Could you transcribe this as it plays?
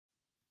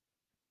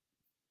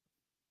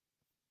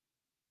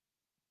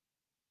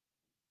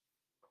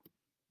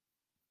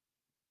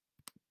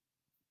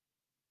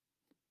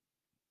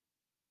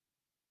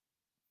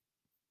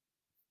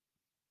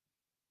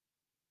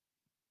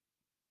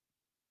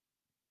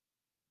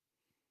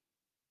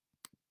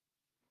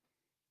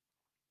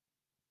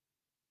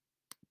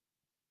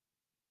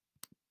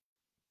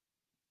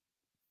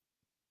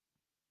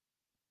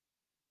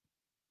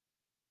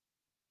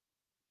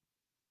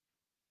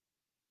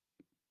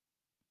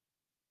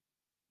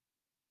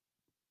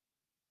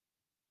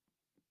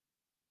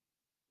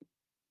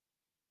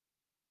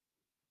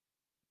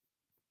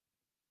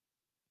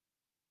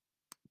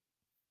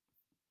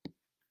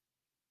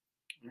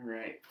All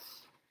right.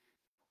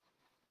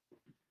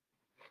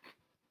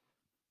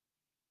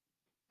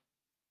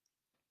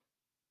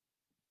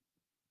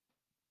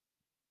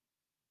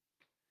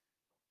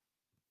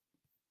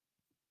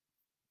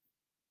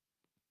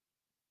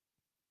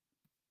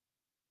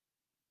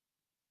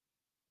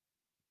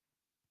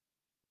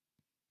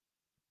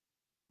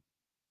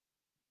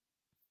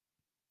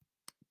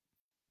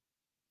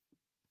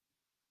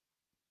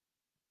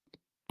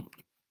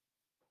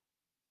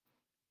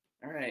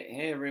 All right.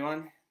 Hey,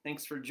 everyone.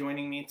 Thanks for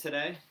joining me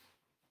today.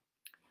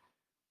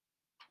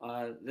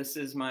 This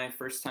is my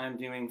first time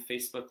doing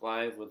Facebook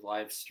Live with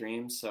live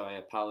streams, so I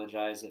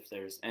apologize if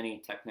there's any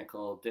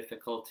technical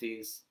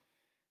difficulties.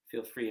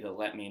 Feel free to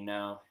let me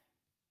know.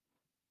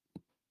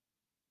 Let's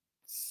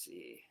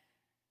see.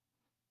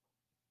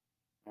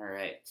 All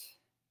right.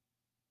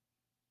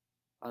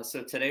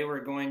 So today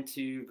we're going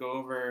to go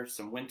over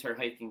some winter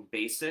hiking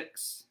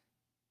basics.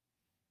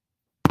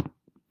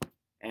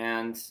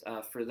 And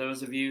for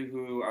those of you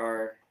who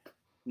are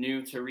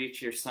new to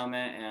Reach Your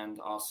Summit and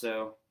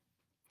also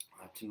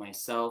to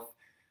myself,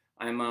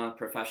 I'm a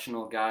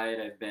professional guide.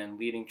 I've been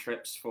leading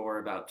trips for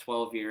about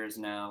 12 years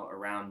now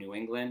around New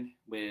England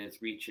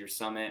with Reach Your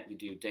Summit. We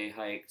do day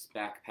hikes,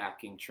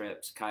 backpacking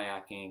trips,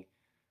 kayaking,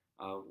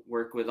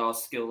 work with all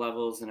skill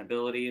levels and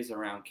abilities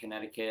around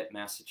Connecticut,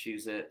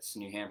 Massachusetts,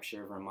 New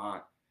Hampshire,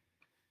 Vermont.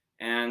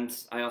 And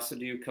I also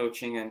do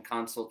coaching and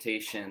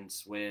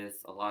consultations with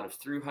a lot of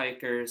thru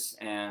hikers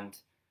and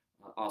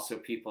also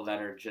people that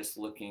are just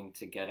looking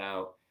to get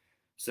out.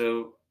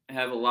 So I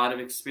have a lot of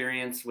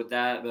experience with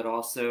that, but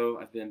also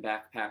I've been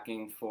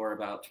backpacking for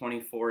about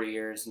 24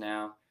 years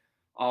now,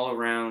 all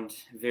around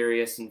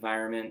various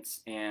environments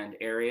and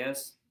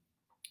areas.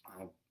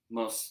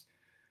 Most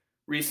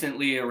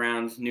recently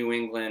around New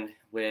England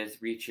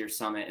with Reach Your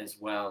Summit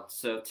as well.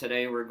 So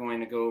today we're going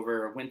to go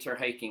over winter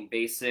hiking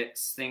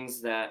basics,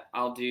 things that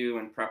I'll do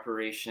in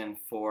preparation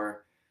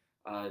for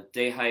a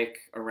day hike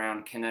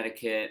around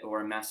Connecticut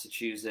or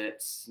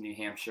Massachusetts, New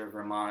Hampshire,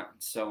 Vermont,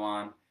 and so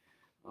on.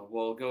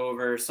 We'll go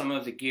over some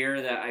of the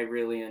gear that I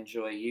really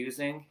enjoy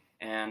using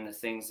and the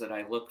things that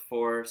I look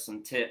for,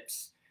 some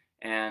tips,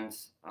 and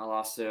I'll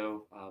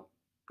also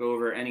go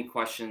over any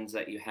questions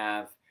that you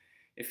have.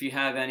 If you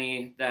have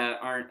any that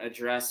aren't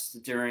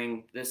addressed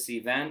during this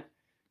event,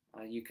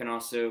 you can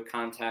also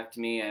contact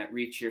me at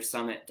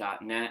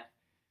reachyoursummit.net,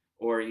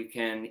 or you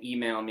can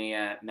email me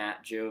at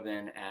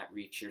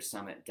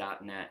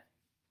mattjobin@reachyoursummit.net.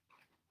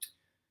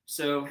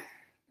 So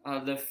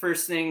the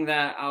first thing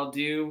that I'll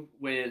do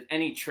with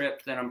any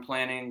trip that I'm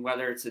planning,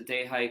 whether it's a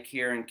day hike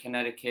here in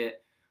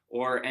Connecticut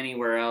or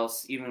anywhere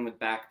else, even with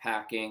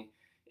backpacking,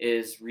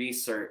 is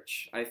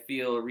research. I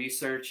feel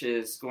research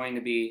is going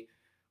to be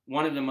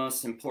one of the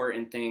most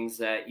important things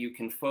that you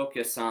can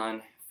focus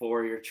on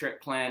for your trip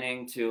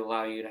planning to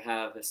allow you to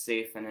have a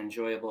safe and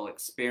enjoyable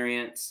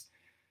experience.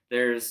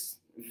 There's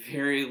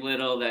very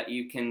little that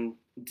you can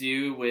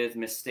do with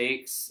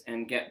mistakes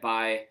and get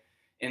by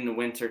in the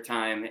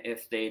wintertime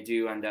if they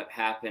do end up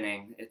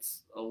happening.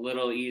 It's a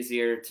little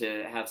easier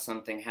to have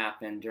something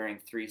happen during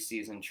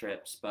 3-season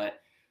trips,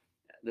 but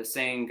the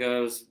saying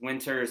goes,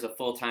 winter is a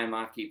full-time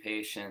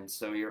occupation,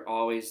 so you're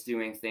always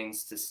doing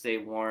things to stay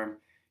warm.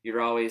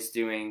 You're always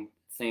doing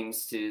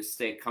things to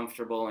stay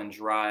comfortable and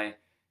dry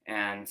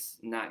and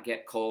not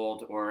get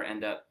cold or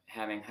end up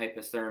having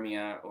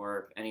hypothermia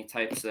or any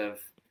types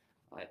of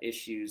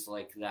issues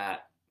like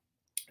that.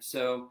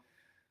 So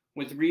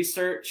with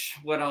research,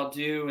 what I'll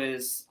do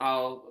is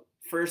I'll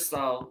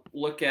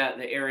look at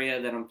the area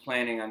that I'm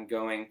planning on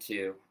going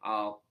to.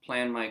 I'll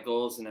plan my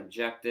goals and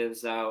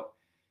objectives out,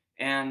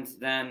 and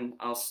then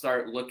I'll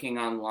start looking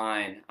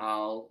online.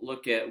 I'll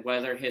look at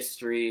weather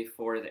history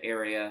for the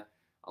area.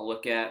 I'll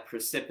look at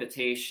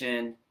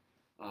precipitation,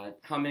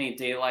 how many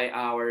daylight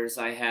hours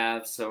I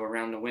have. So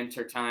around the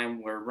winter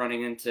time, we're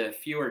running into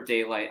fewer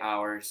daylight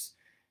hours,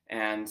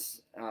 and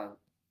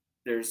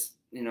there's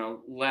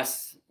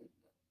less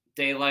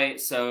daylight,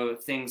 so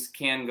things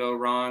can go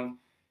wrong,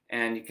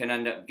 and you can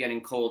end up getting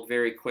cold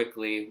very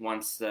quickly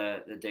once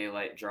the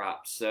daylight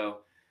drops. So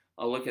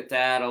I'll look at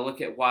that. I'll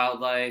look at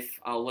wildlife.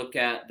 I'll look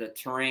at the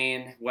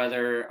terrain,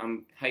 whether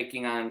I'm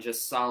hiking on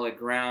just solid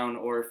ground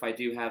or if I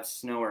do have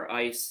snow or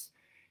ice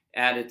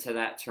added to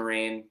that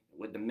terrain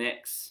with the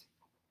mix.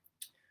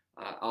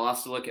 I'll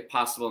also look at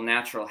possible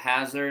natural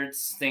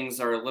hazards. Things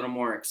are a little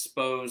more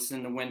exposed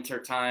in the winter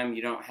time.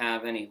 You don't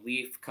have any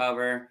leaf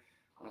cover.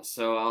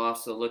 So I'll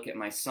also look at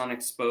my sun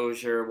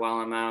exposure while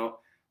I'm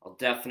out. I'll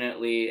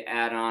definitely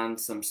add on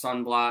some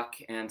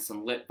sunblock and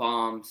some lip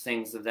balm,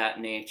 things of that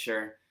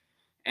nature.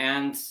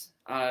 And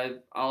I'll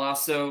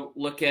also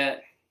look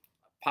at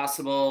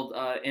possible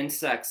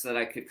insects that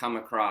I could come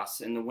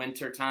across. In the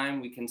winter time,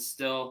 we can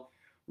still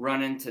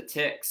run into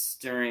ticks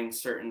during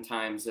certain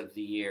times of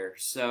the year.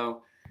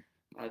 So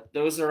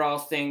those are all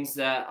things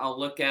that I'll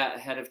look at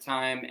ahead of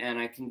time, and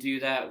I can do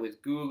that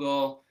with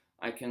Google.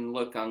 I can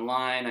look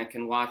online. I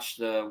can watch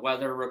the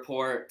weather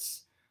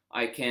reports.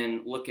 I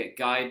can look at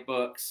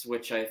guidebooks,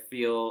 which I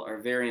feel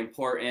are very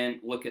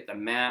important. Look at the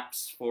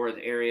maps for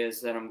the areas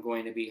that I'm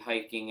going to be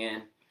hiking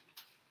in.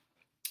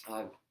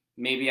 Uh,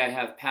 Maybe I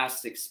have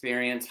past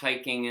experience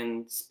hiking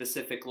in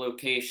specific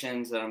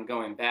locations that I'm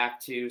going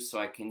back to, so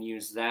I can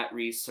use that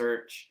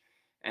research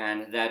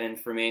and that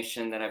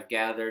information that I've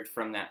gathered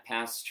from that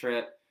past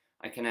trip.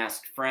 I can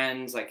ask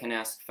friends, I can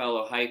ask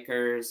fellow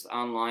hikers,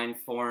 online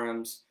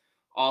forums.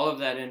 All of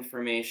that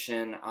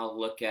information I'll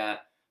look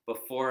at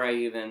before I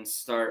even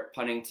start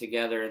putting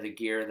together the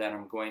gear that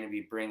I'm going to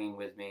be bringing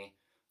with me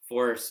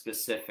for a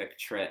specific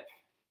trip.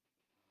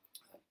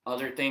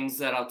 Other things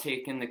that I'll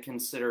take into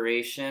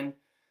consideration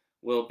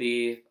will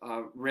be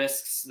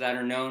risks that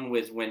are known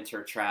with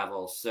winter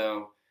travel.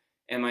 So,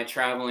 am I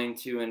traveling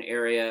to an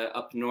area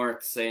up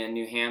north, say in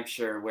New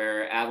Hampshire,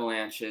 where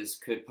avalanches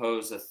could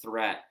pose a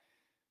threat?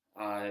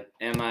 Am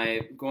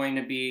I going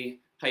to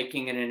be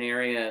hiking in an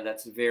area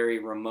that's very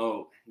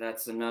remote?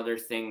 That's another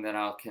thing that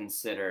I'll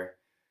consider.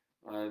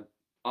 Uh,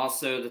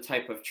 Also, the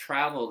type of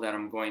travel that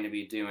I'm going to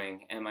be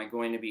doing. Am I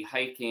going to be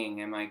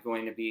hiking? Am I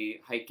going to be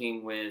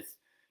hiking with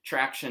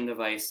traction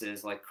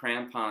devices like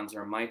crampons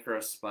or micro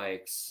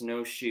spikes,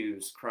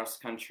 snowshoes,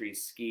 cross-country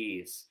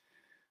skis?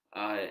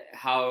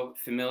 How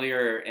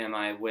familiar am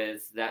I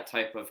with that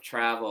type of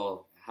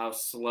travel? How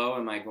slow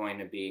am I going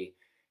to be?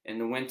 In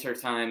the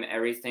wintertime,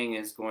 everything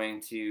is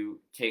going to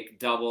take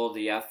double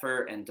the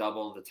effort and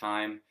double the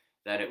time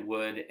that it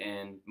would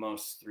in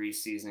most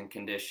three-season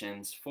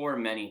conditions for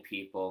many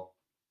people.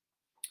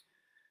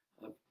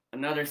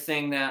 Another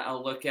thing that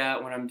I'll look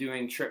at when I'm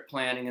doing trip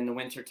planning in the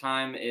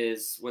wintertime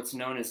is what's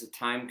known as a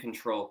time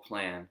control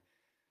plan.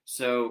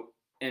 So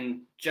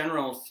in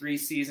general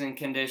three-season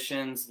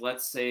conditions,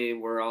 let's say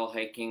we're all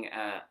hiking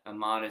at a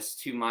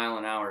modest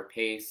 2-mile-an-hour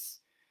pace,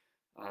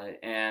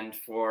 and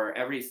for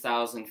every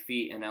 1,000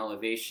 feet in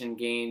elevation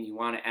gain, you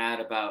want to add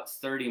about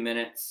 30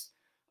 minutes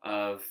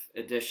of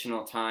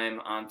additional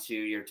time onto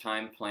your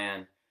time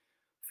plan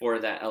for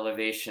that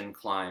elevation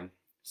climb.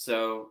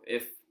 So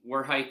if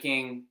we're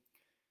hiking,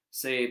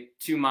 say,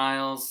 2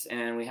 miles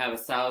and we have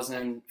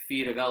 1,000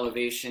 feet of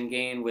elevation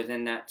gain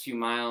within that 2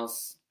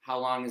 miles, how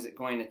long is it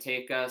going to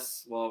take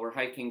us? Well, we're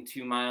hiking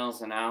 2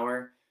 miles an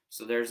hour,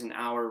 so there's an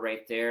hour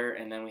right there,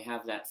 and then we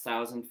have that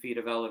 1,000 feet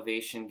of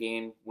elevation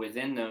gain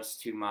within those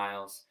 2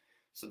 miles,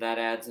 so that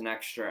adds an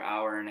extra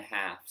hour and a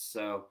half.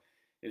 So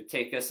it would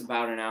take us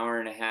about an hour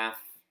and a half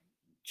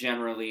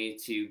generally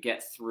to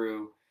get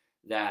through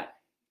that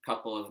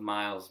couple of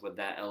miles with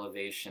that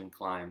elevation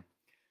climb.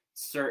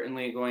 It's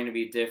certainly going to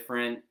be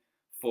different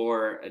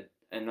for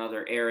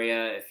another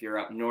area. If you're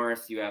up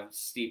north, you have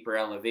steeper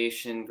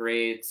elevation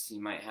grades,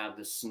 you might have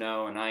the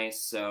snow and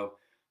ice, so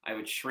I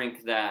would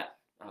shrink that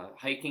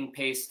hiking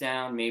pace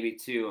down maybe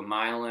to 1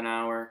 mile an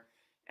hour,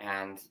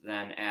 and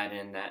then add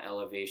in that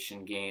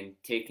elevation gain,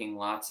 taking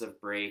lots of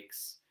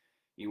breaks.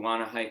 You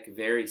want to hike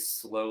very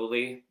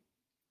slowly.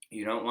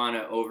 You don't want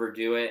to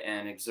overdo it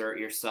and exert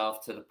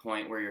yourself to the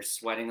point where you're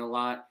sweating a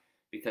lot,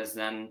 because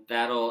then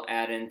that'll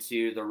add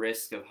into the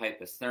risk of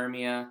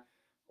hypothermia,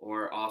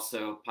 or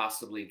also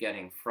possibly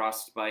getting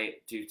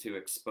frostbite due to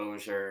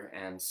exposure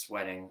and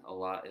sweating a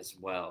lot as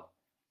well.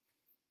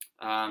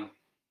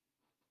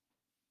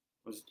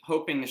 Was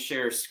hoping to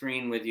share a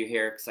screen with you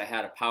here because I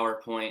had a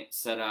PowerPoint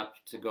set up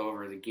to go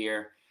over the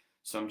gear.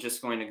 So I'm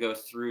just going to go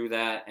through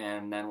that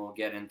and then we'll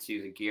get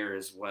into the gear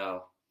as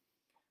well.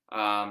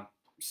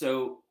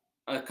 So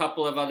a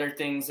couple of other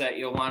things that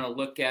you'll want to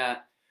look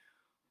at.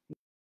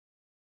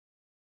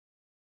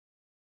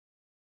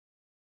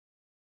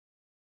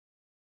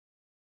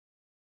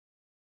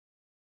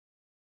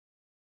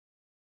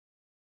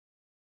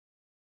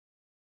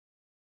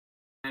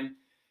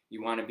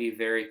 You want to be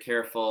very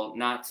careful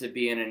not to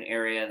be in an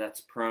area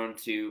that's prone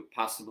to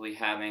possibly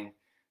having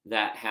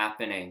that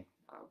happening.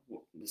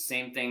 The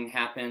same thing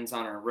happens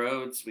on our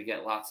roads. We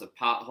get lots of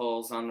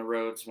potholes on the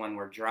roads when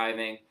we're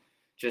driving,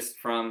 just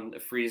from the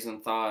freeze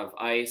and thaw of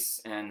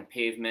ice and the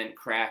pavement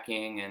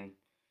cracking and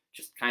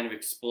just kind of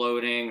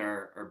exploding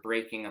or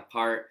breaking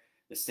apart.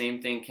 The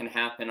same thing can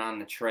happen on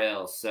the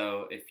trails.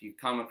 So if you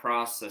come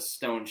across a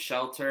stone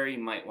shelter, you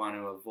might want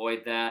to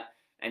avoid that.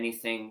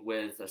 Anything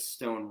with a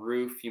stone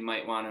roof, you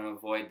might want to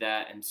avoid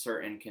that in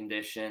certain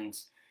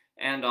conditions.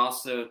 And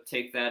also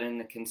take that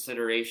into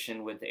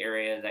consideration with the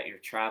area that you're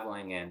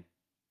traveling in.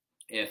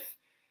 If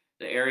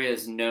the area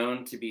is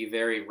known to be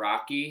very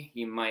rocky,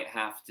 you might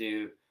have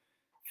to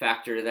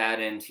factor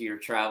that into your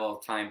travel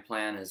time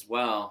plan as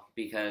well,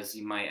 because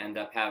you might end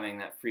up having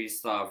that freeze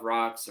thaw of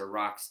rocks or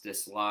rocks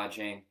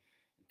dislodging,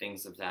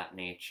 things of that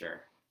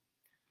nature.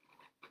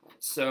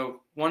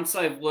 So once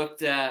I've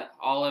looked at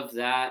all of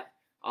that,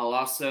 I'll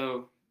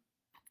also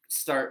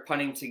start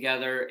putting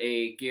together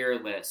a gear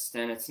list,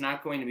 and it's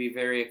not going to be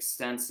very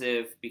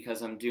extensive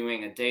because I'm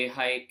doing a day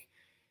hike.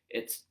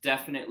 It's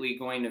definitely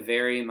going to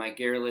vary. My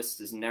gear list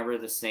is never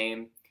the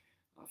same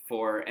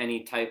for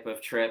any type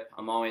of trip.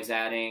 I'm always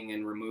adding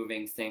and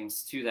removing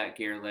things to that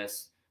gear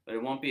list, but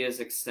it won't be as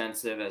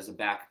extensive as a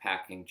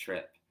backpacking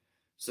trip.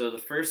 So the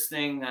first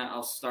thing that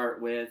I'll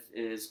start with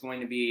is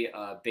going to be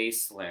a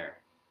base layer.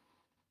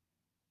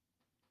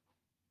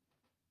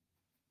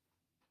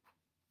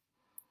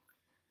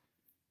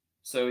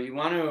 So you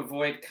want to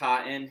avoid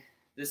cotton.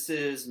 This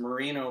is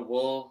merino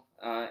wool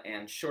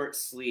and short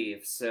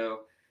sleeve.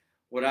 So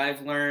what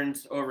I've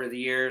learned over the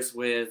years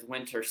with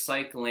winter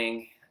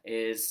cycling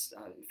is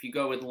if you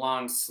go with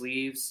long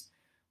sleeves,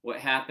 what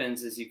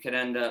happens is you could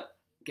end up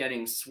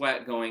getting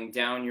sweat going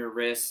down your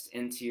wrist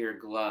into your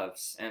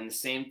gloves. And the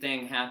same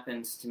thing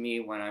happens to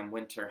me when I'm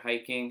winter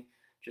hiking,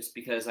 just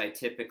because I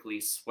typically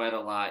sweat a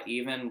lot,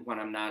 even when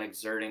I'm not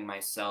exerting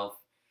myself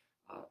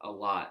a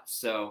lot.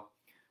 So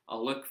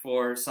I'll look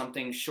for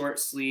something short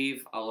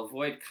sleeve. I'll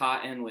avoid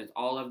cotton with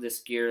all of this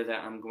gear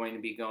that I'm going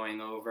to be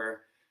going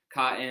over.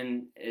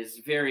 Cotton is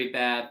very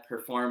bad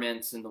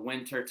performance in the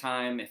winter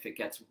time. If it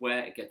gets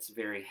wet, it gets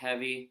very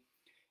heavy.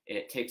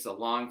 It takes a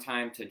long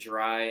time to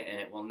dry,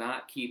 and it will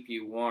not keep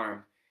you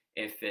warm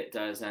if it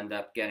does end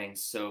up getting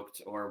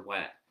soaked or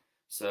wet.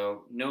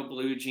 So no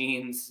blue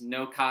jeans,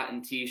 no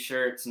cotton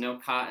t-shirts, no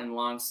cotton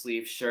long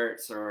sleeve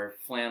shirts or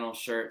flannel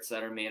shirts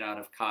that are made out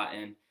of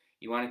cotton.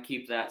 You want to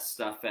keep that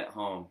stuff at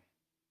home.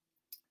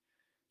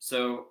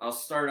 So I'll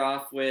start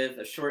off with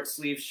a short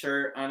sleeve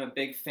shirt. I'm a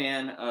big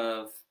fan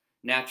of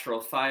natural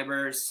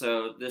fibers.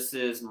 So this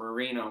is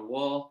merino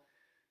wool.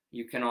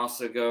 You can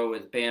also go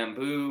with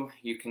bamboo.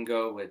 You can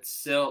go with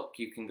silk.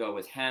 You can go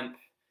with hemp,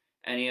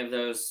 any of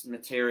those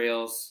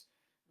materials.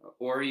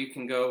 Or you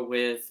can go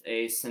with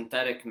a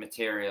synthetic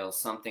material,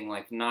 something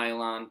like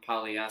nylon,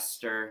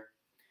 polyester,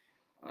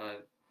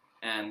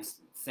 and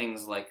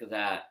things like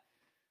that.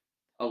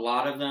 A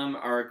lot of them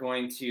are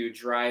going to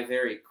dry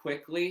very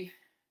quickly.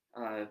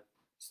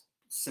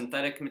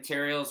 Synthetic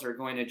materials are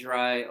going to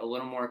dry a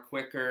little more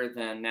quicker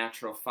than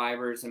natural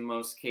fibers in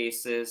most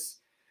cases,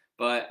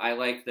 but I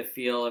like the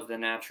feel of the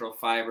natural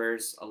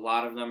fibers. A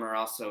lot of them are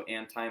also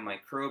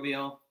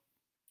antimicrobial,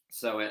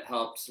 so it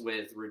helps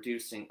with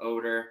reducing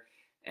odor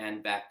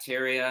and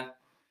bacteria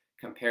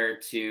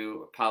compared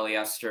to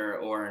polyester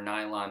or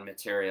nylon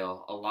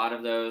material. A lot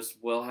of those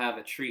will have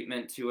a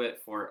treatment to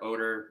it for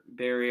odor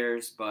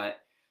barriers,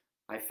 but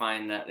I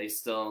find that they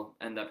still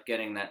end up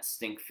getting that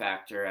stink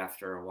factor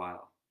after a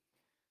while.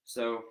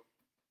 So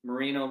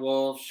merino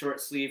wool, short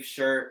sleeve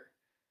shirt.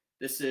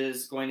 This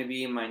is going to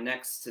be my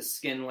next to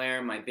skin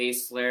layer, my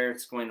base layer.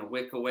 It's going to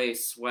wick away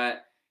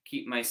sweat,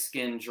 keep my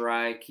skin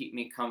dry, keep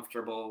me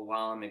comfortable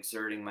while I'm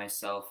exerting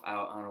myself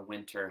out on a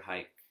winter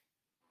hike.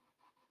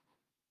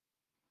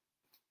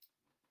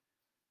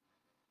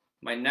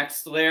 My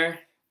next layer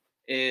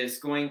is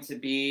going to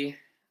be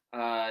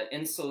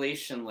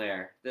insulation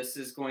layer. This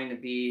is going to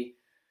be,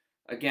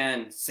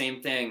 again,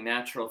 same thing,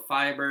 natural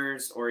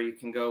fibers, or you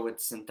can go with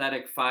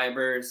synthetic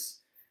fibers.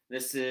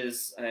 This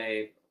is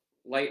a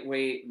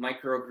lightweight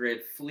microgrid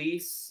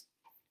fleece.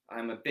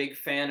 I'm a big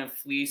fan of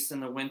fleece in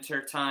the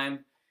winter time.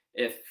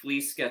 If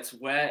fleece gets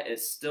wet, it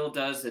still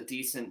does a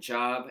decent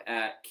job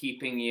at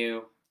keeping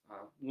you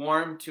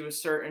warm to a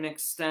certain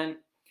extent,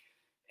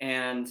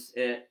 and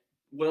it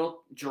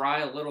will dry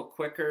a little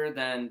quicker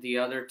than the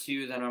other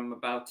two that I'm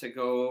about to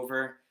go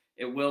over.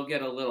 It will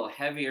get a little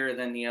heavier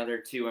than the other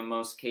two in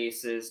most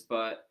cases,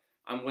 but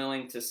I'm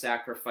willing to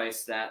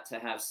sacrifice that to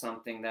have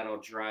something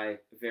that'll dry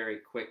very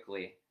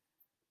quickly.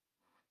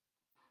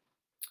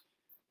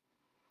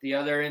 The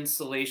other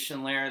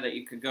insulation layer that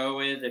you could go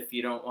with if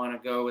you don't want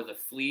to go with a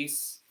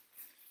fleece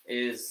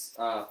is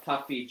a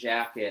puffy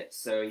jacket.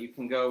 So you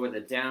can go with a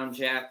down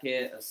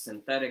jacket, a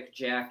synthetic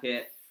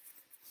jacket.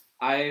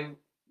 I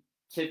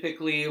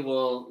typically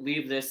will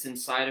leave this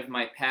inside of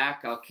my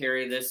pack. I'll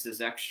carry this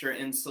as extra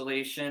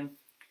insulation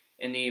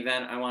in the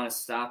event I want to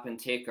stop and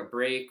take a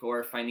break, or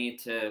if I need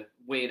to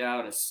wait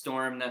out a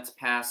storm that's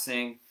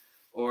passing,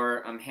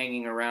 or I'm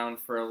hanging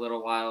around for a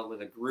little while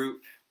with a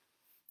group.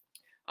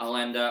 I'll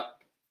end up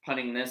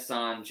putting this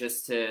on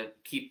just to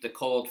keep the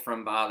cold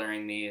from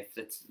bothering me if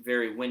it's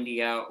very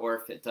windy out or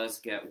if it does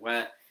get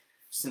wet.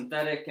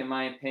 Synthetic, in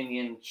my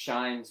opinion,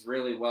 shines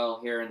really well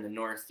here in the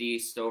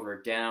Northeast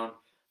over down,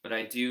 but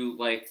I do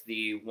like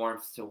the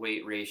warmth to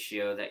weight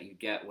ratio that you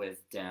get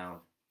with down.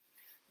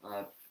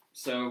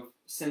 So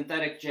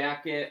synthetic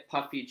jacket,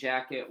 puffy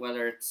jacket,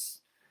 whether it's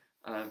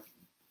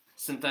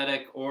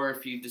synthetic or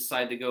if you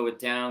decide to go with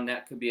down,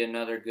 that could be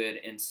another good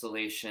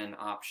insulation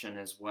option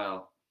as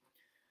well.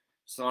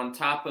 So on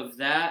top of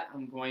that,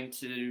 I'm going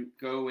to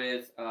go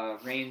with a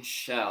rain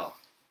shell.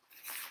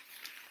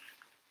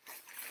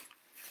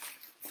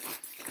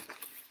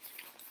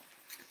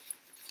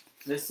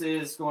 This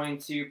is going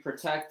to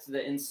protect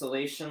the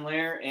insulation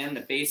layer and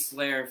the base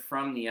layer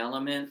from the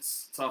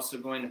elements. It's also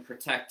going to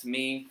protect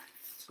me.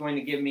 It's going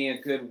to give me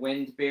a good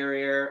wind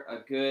barrier, a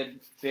good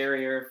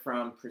barrier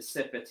from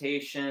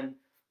precipitation,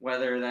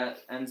 whether that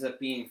ends up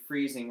being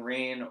freezing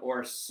rain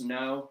or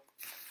snow.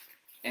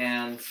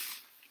 And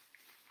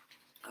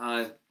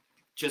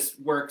just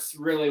works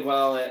really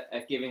well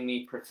at giving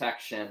me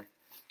protection.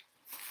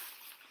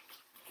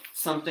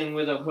 Something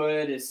with a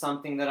hood is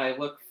something that I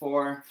look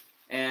for.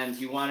 And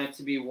you want it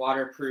to be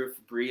waterproof,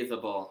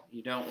 breathable.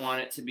 You don't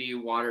want it to be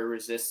water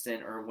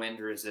resistant or wind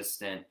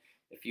resistant.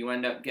 If you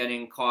end up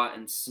getting caught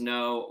in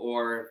snow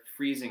or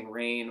freezing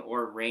rain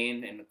or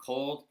rain in the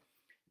cold,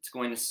 it's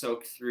going to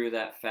soak through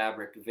that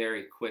fabric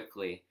very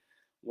quickly.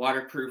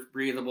 Waterproof,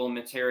 breathable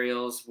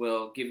materials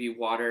will give you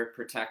water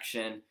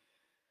protection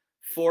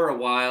for a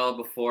while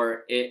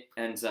before it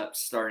ends up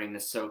starting to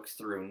soak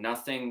through.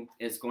 Nothing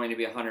is going to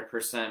be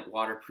 100%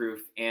 waterproof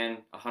and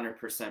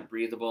 100%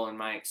 breathable in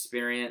my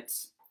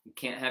experience. You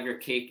can't have your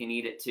cake and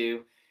eat it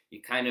too.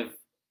 You kind of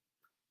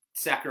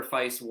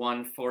sacrifice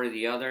one for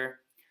the other,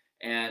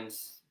 and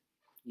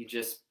you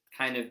just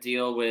kind of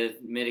deal with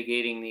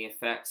mitigating the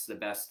effects the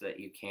best that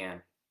you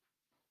can.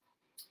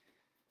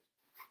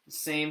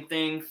 Same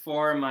thing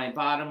for my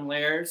bottom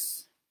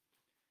layers.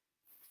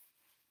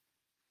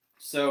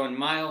 So in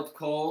mild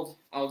cold,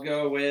 I'll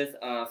go with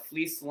a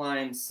fleece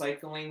lined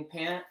cycling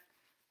pant.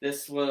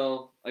 This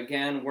will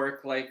again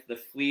work like the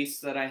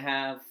fleece that I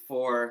have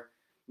for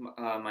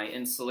my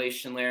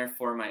insulation layer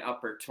for my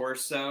upper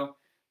torso.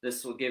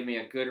 This will give me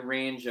a good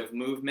range of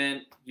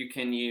movement. You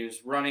can use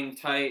running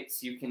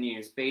tights, you can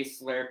use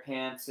base layer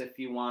pants if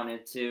you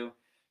wanted to.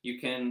 You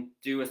can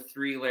do a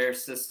 3-layer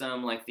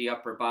system like the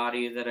upper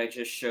body that I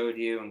just showed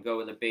you and go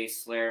with a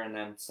base layer and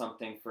then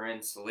something for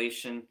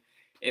insulation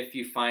if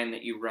you find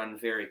that you run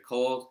very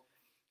cold.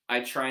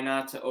 I try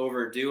not to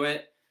overdo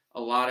it.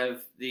 A lot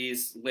of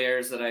these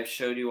layers that I've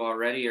showed you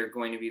already are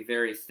going to be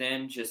very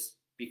thin just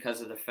because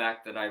of the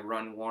fact that I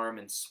run warm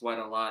and sweat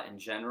a lot in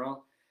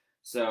general.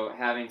 So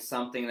having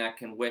something that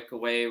can wick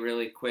away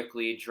really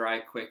quickly, dry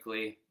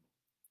quickly,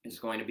 is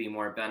going to be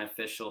more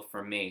beneficial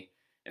for me.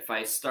 If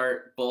I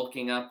start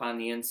bulking up on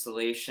the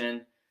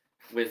insulation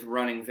with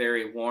running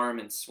very warm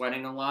and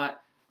sweating a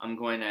lot, I'm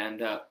going to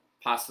end up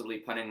possibly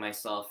putting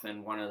myself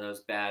in one of those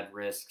bad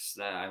risks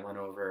that I went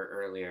over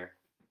earlier.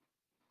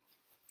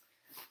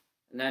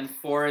 And then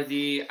for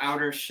the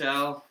outer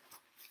shell,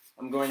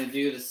 I'm going to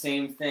do the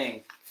same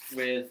thing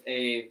with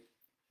a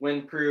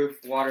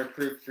windproof,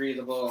 waterproof,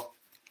 breathable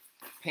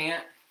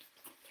pant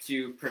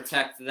to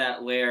protect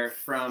that layer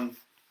from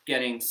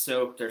getting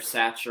soaked or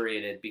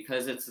saturated.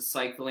 Because it's a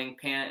cycling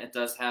pant, it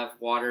does have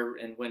water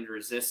and wind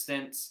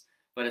resistance,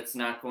 but it's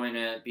not going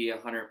to be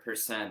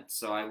 100%.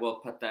 So I will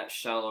put that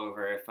shell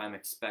over if I'm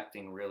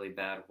expecting really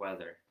bad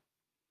weather.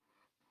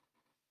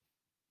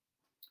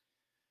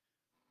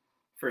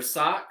 For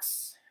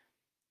socks,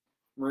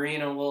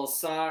 merino wool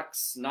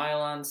socks,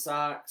 nylon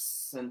socks,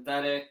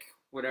 synthetic,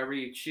 whatever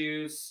you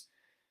choose.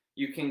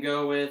 You can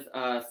go with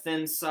a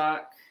thin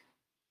sock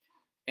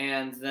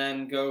and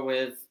then go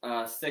with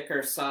a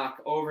thicker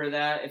sock over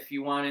that if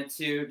you wanted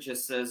to,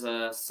 just as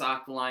a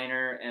sock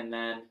liner, and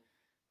then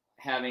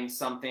having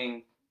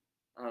something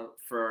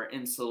for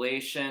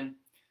insulation.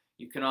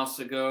 You can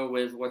also go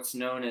with what's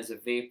known as a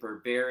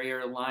vapor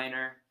barrier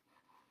liner.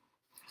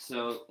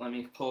 So let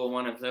me pull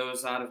one of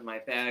those out of my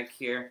bag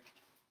here.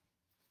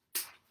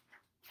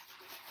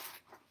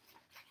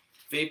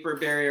 Vapor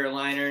barrier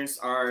liners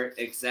are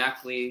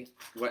exactly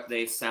what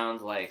they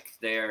sound like.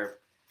 They're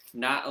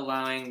not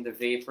allowing the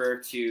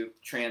vapor to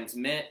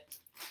transmit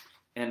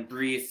and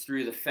breathe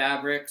through the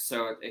fabric,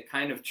 so it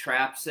kind of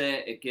traps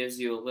it. It gives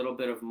you a little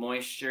bit of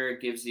moisture.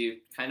 It gives you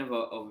kind of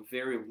a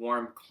very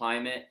warm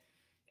climate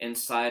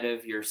inside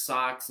of your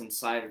socks,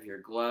 inside of your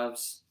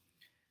gloves.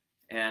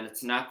 And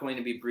it's not going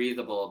to be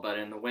breathable, but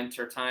in the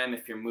winter time,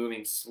 if you're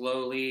moving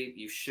slowly,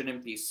 you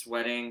shouldn't be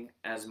sweating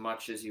as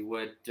much as you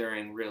would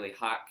during really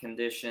hot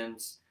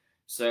conditions.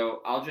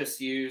 So I'll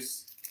just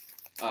use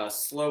a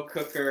slow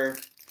cooker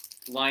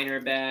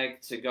liner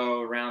bag to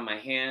go around my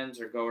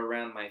hands or go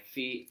around my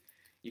feet.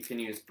 You can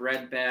use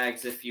bread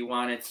bags if you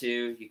wanted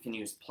to. You can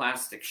use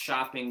plastic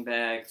shopping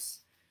bags.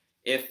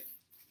 If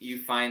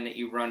you find that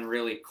you run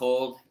really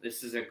cold,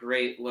 this is a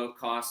great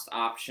low-cost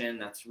option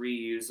that's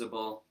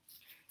reusable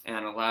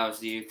and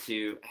allows you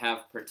to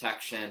have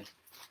protection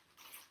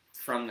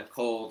from the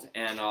cold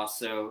and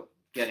also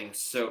getting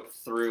soaked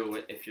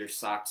through if your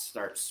socks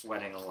start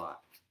sweating a lot.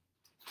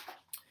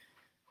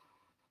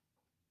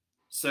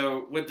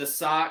 So with the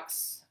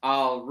socks,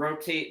 I'll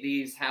rotate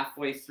these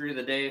halfway through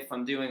the day if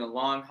I'm doing a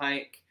long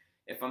hike.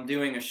 If I'm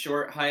doing a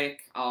short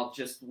hike, I'll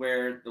just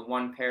wear the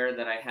one pair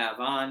that I have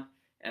on,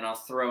 and I'll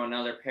throw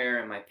another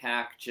pair in my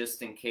pack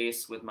just in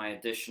case with my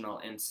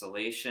additional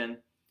insulation.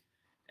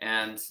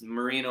 And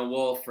merino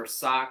wool for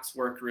socks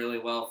work really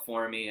well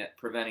for me at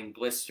preventing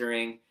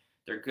blistering.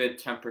 They're a good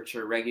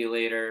temperature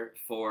regulator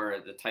for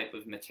the type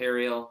of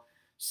material.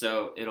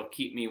 So it'll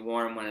keep me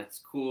warm when it's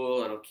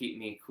cool. It'll keep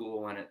me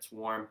cool when it's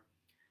warm.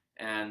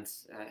 And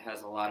it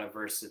has a lot of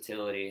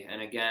versatility.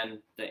 And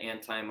again, the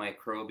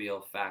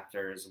antimicrobial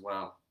factor as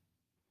well.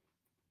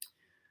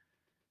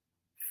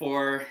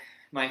 For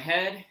my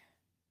head,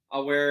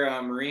 I'll wear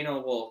a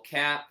merino wool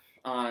cap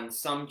on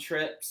some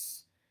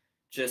trips,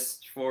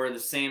 just for the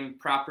same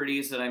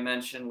properties that I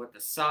mentioned with the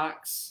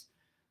socks.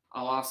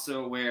 I'll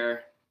also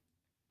wear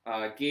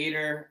a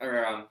gaiter,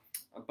 or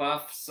a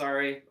buff,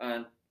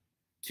 a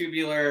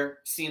tubular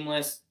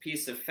seamless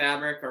piece of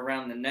fabric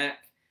around the neck.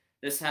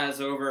 This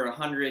has over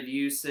 100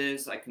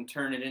 uses. I can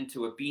turn it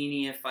into a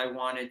beanie if I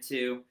wanted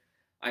to.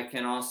 I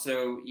can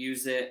also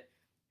use it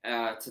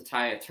to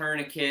tie a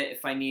tourniquet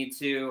if I need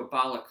to, a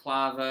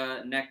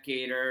balaclava, neck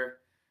gaiter.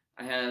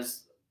 It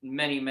has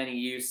many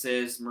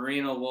uses.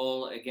 Merino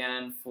wool,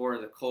 again, for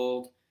the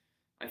cold,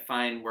 I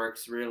find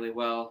works really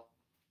well.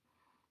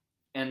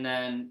 And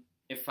then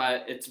if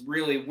it's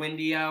really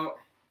windy out,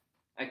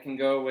 I can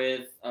go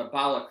with a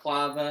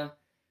balaclava.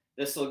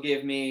 This will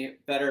give me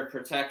better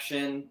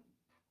protection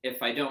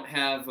if I don't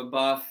have a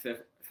buff, if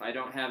I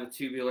don't have a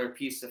tubular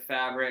piece of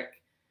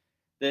fabric.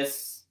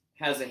 This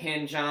has a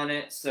hinge on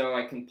it, so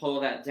I can pull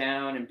that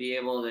down and be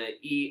able to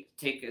eat,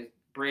 take a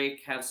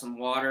break, have some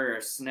water or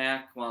a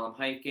snack while I'm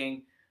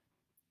hiking.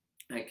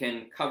 I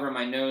can cover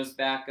my nose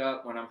back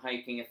up when I'm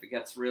hiking if it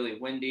gets really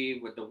windy.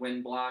 With the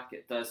wind block,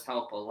 it does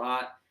help a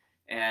lot.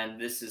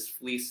 And this is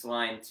fleece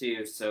lined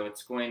too, so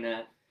it's going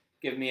to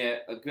give me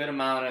a good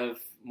amount of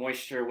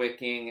moisture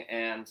wicking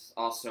and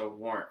also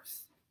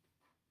warmth.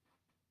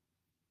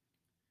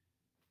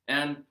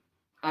 And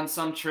on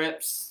some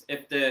trips,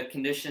 if the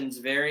conditions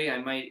vary, I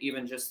might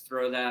even just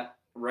throw that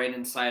right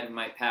inside of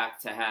my pack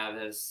to have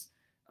as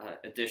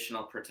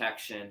additional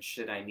protection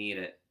should I need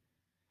it.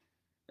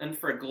 And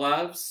for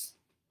gloves,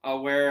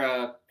 I'll wear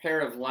a pair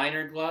of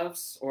liner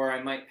gloves, or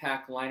I might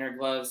pack liner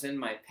gloves in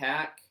my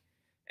pack.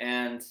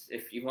 And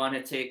if you want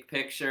to take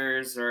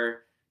pictures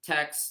or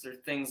text or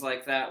things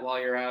like that while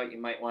you're out,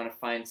 you might want to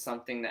find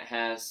something that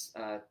has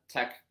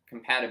tech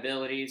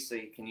compatibility so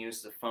you can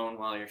use the phone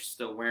while you're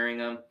still wearing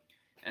them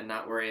and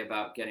not worry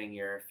about getting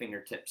your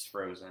fingertips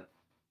frozen.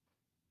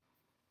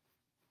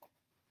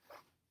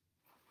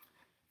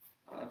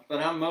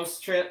 But on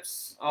most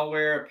trips, I'll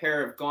wear a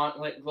pair of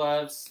gauntlet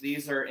gloves.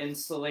 These are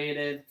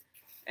insulated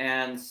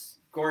and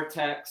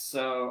Gore-Tex,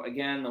 so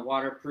again, the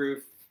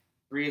waterproof,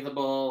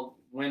 breathable,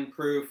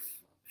 windproof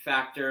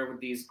factor with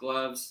these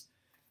gloves,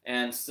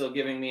 and still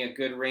giving me a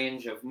good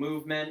range of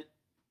movement.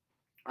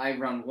 I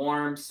run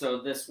warm,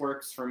 so this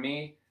works for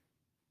me.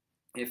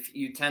 If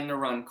you tend to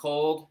run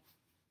cold,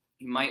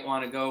 you might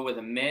want to go with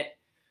a mitt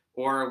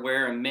or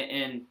wear a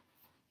mitten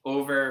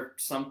over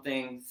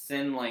something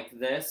thin like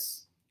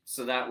this,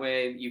 so that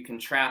way you can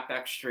trap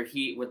extra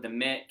heat with the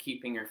mitt,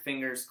 keeping your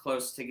fingers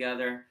close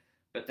together,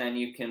 but then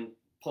you can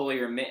pull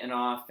your mitten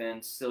off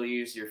and still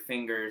use your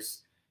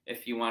fingers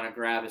if you want to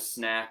grab a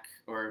snack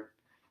or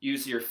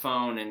use your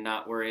phone and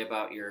not worry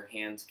about your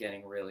hands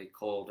getting really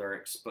cold or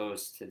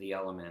exposed to the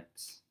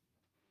elements.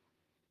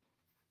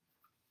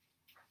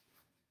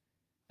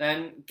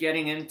 Then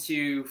getting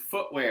into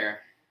footwear.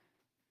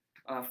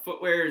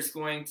 Footwear is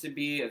going to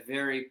be a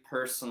very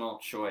personal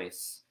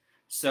choice.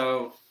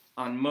 So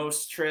on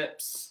most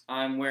trips,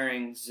 I'm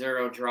wearing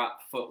zero drop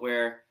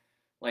footwear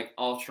like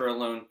Ultra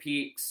Lone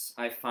Peaks.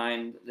 I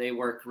find they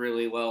work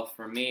really well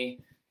for me.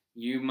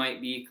 You might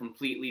be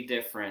completely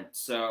different.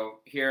 So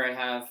here I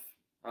have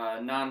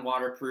a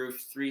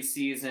non-waterproof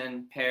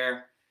 3-season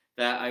pair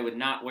that I would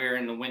not wear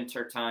in the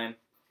winter time.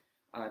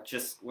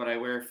 Just what I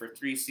wear for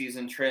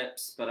 3-season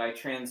trips, but I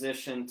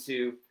transitioned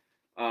to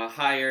a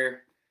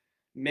higher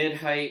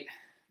mid-height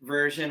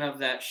version of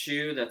that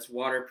shoe that's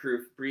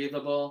waterproof,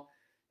 breathable,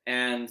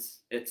 and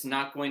it's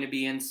not going to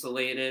be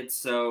insulated,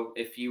 so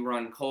if you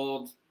run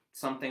cold,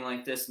 something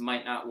like this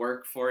might not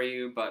work for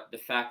you, but the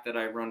fact that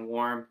I run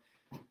warm,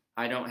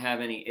 I don't have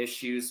any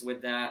issues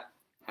with that.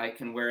 I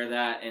can wear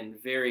that in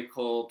very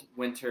cold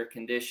winter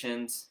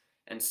conditions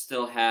and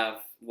still have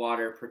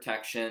water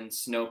protection,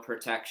 snow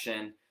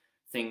protection,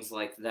 things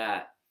like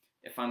that.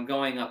 If I'm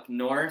going up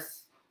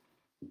north,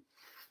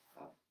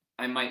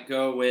 I might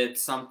go with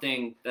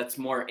something that's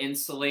more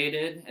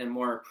insulated and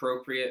more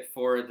appropriate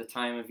for the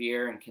time of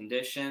year and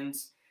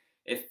conditions.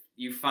 If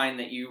you find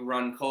that you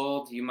run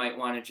cold, you might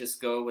want to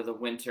just go with a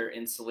winter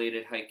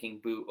insulated hiking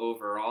boot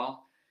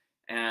overall.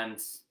 And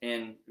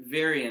in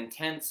very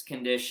intense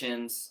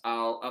conditions,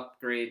 I'll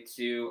upgrade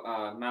to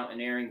a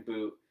mountaineering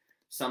boot,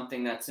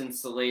 something that's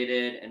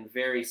insulated and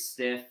very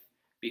stiff,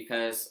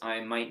 because I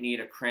might need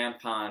a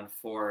crampon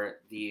for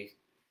the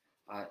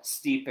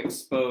steep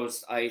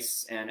exposed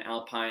ice and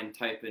alpine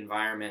type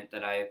environment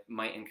that I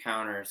might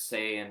encounter,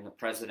 say, in the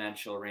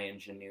Presidential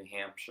Range in New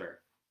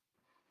Hampshire.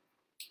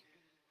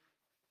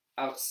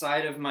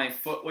 Outside of my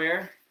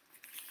footwear,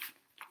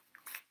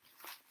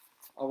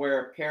 I'll wear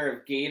a pair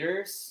of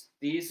gaiters.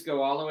 These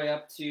go all the way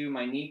up to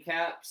my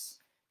kneecaps,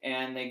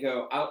 and they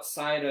go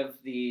outside of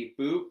the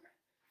boot,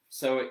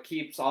 so it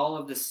keeps all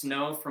of the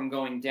snow from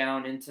going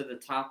down into the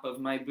top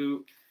of my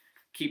boot,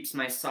 keeps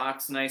my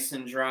socks nice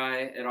and dry.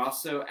 It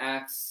also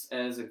acts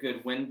as a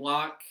good wind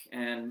block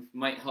and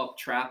might help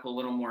trap a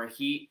little more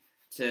heat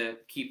to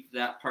keep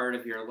that part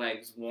of your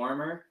legs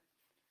warmer,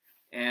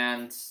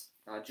 and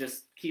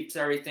just keeps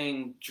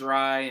everything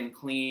dry and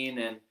clean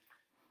and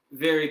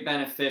very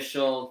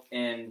beneficial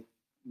in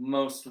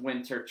most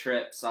winter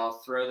trips. I'll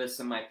throw this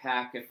in my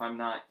pack if I'm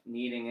not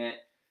needing it,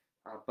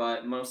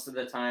 but most of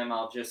the time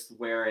I'll just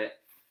wear it.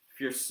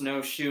 If you're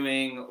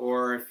snowshoeing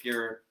or if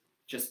you're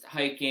just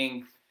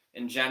hiking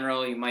in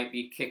general, you might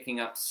be kicking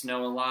up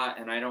snow a lot,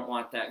 and I don't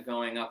want that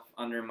going up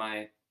under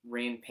my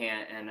rain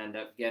pant and end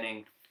up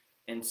getting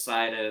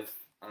inside of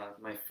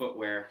my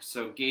footwear.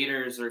 So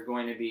gaiters are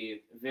going to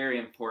be very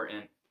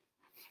important.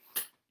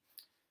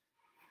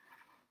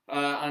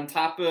 On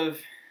top of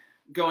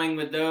going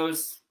with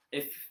those,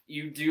 if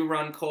you do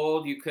run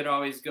cold, you could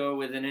always go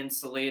with an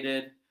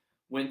insulated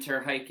winter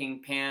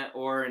hiking pant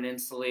or an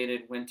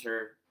insulated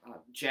winter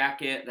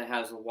jacket that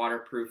has a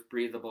waterproof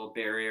breathable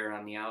barrier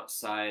on the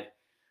outside.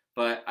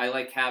 But I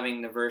like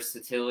having the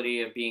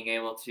versatility of being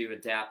able to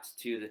adapt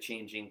to the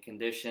changing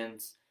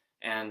conditions,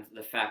 and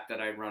the fact that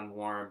I run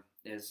warm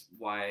is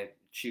why I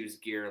choose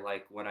gear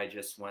like what I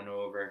just went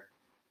over.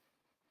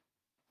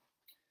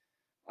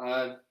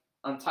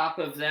 On top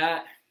of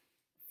that,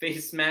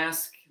 face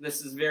mask.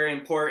 This is very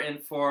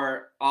important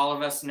for all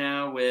of us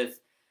now with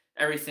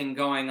everything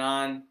going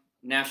on.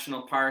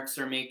 National parks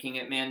are making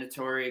it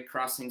mandatory.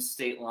 Crossing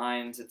state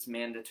lines, it's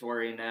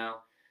mandatory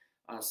now.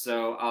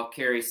 So I'll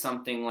carry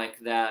something like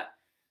that.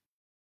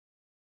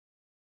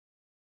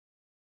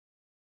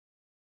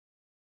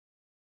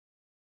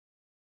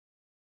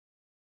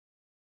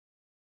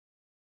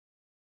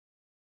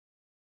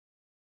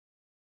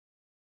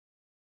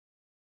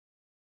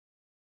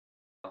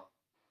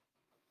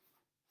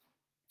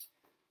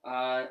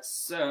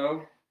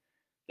 So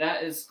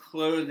that is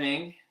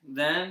clothing.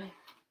 Then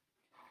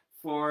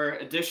for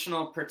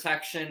additional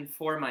protection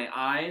for my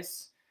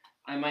eyes,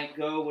 I might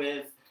go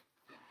with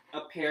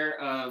a pair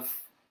of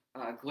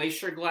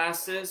glacier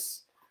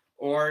glasses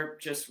or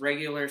just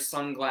regular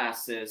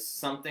sunglasses,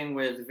 something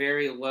with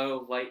very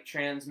low light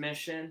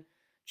transmission,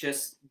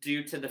 just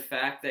due to the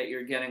fact that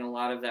you're getting a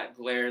lot of that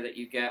glare that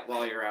you get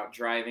while you're out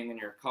driving in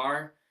your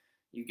car.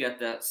 You get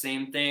that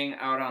same thing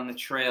out on the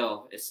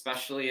trail,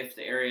 especially if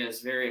the area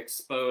is very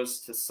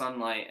exposed to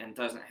sunlight and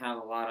doesn't have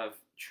a lot of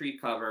tree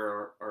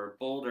cover or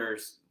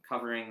boulders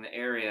covering the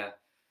area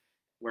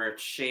where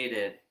it's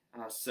shaded.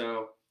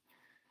 So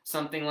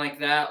something like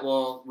that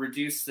will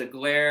reduce the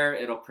glare.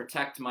 It'll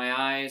protect my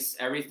eyes.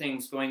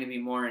 Everything's going to be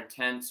more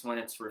intense when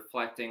it's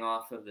reflecting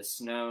off of the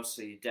snow,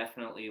 so you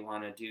definitely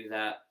want to do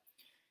that.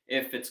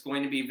 If it's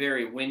going to be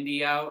very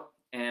windy out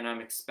and I'm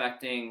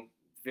expecting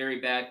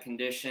very bad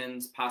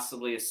conditions,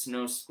 possibly a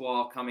snow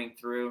squall coming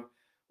through,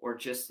 or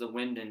just the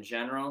wind in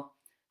general,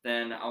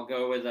 then I'll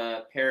go with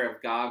a pair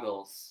of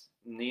goggles.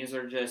 And these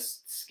are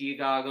just ski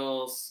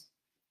goggles.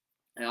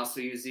 I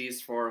also use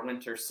these for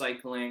winter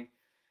cycling.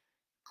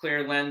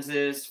 Clear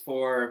lenses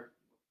for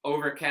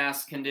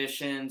overcast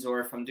conditions or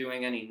if I'm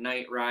doing any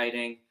night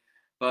riding.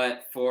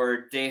 But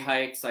for day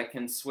hikes, I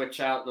can switch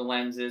out the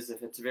lenses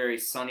if it's very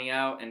sunny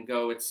out and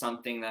go with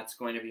something that's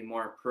going to be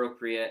more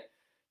appropriate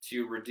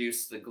to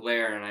reduce the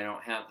glare and I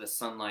don't have the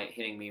sunlight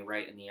hitting me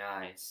right in the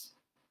eyes.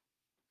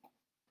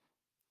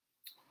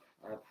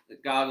 The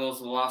goggles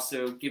will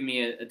also give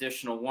me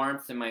additional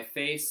warmth in my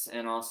face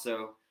and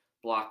also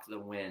block the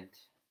wind.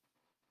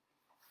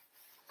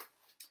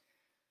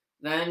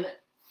 Then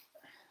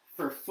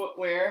for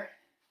footwear,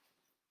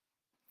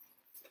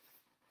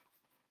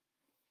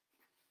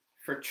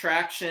 for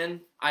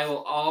traction, I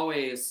will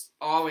always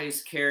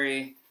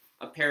carry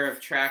a pair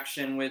of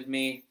traction with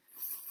me.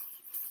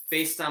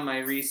 Based on my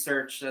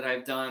research that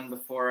I've done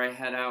before I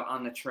head out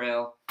on the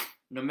trail,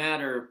 no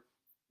matter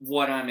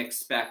what I'm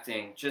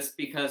expecting, just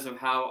because of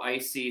how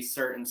icy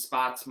certain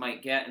spots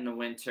might get in the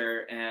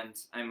winter, and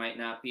I might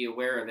not be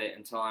aware of it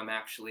until I'm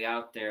actually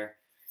out there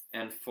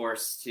and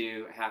forced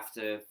to have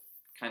to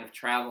kind of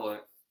travel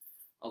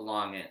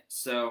along it.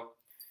 So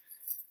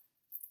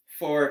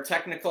for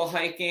technical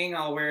hiking,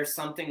 I'll wear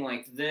something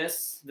like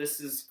this.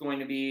 This is going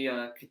to be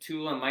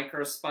Kahtoola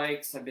micro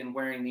spikes. I've been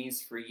wearing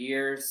these for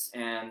years,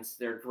 and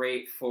they're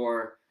great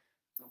for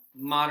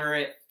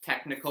moderate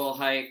technical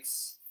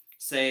hikes.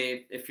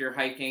 Say if you're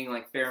hiking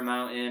like Bear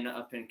Mountain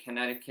up in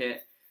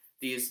Connecticut,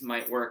 these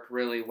might work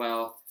really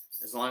well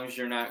as long as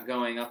you're not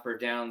going up or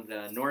down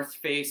the north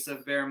face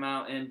of Bear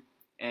Mountain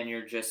and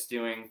you're just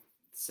doing,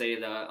 say,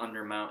 the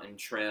Undermountain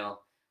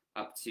Trail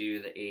up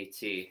to the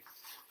AT.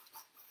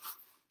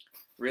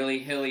 Really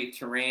hilly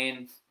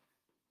terrain,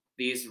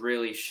 these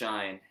really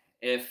shine.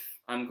 If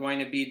I'm going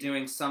to be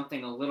doing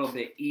something a little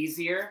bit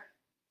easier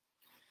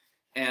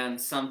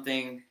and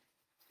something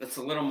that's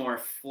a little more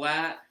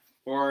flat,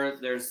 or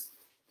there's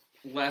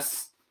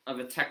less of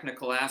a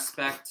technical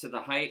aspect to the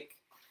hike,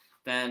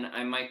 then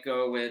I might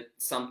go with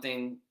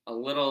something a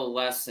little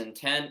less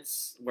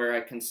intense where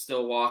I can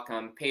still walk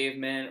on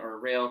pavement or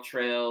rail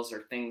trails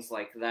or things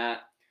like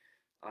that.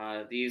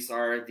 These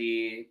are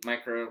the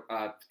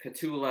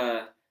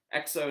Kahtoola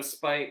Exo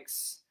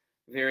spikes,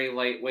 very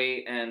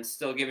lightweight and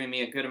still giving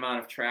me a good amount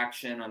of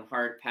traction on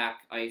hard pack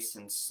ice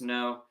and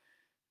snow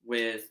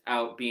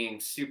without being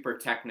super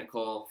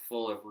technical,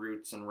 full of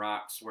roots and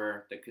rocks,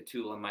 where the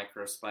Kahtoola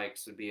micro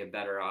spikes would be a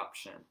better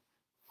option.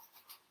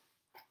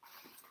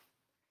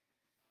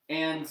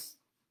 And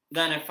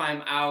then if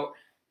I'm out,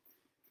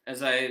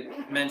 as I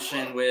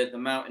mentioned, with the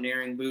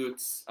mountaineering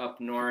boots up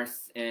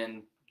north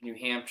in New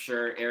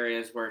Hampshire,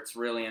 areas where it's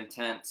really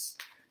intense,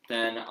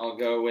 then I'll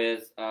go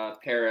with a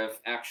pair of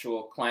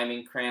actual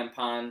climbing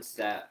crampons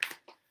that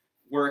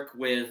work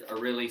with a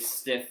really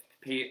stiff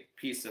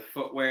piece of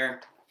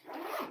footwear.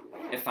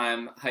 If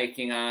I'm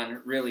hiking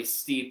on really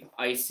steep,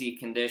 icy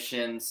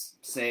conditions,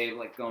 say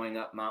like going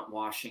up Mount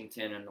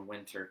Washington in the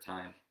winter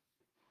time.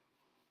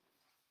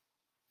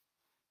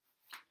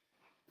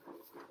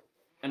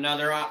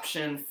 Another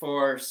option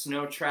for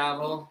snow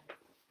travel,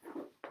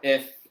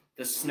 if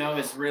the snow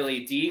is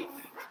really deep,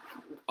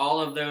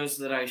 all of those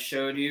that I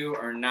showed you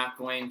are not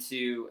going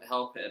to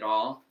help at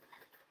all.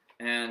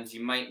 And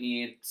you might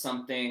need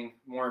something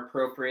more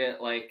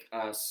appropriate like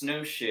a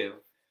snowshoe.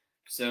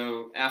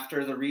 So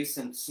after the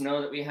recent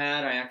snow that we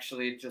had, I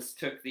actually just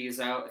took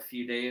these out a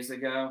few days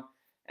ago.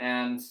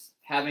 And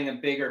having a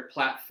bigger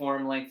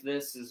platform like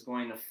this is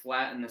going to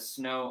flatten the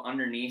snow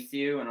underneath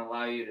you and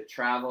allow you to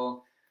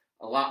travel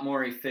a lot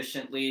more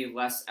efficiently,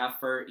 less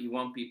effort. You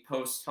won't be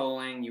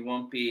post-holing. You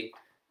won't be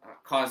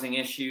causing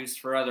issues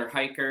for other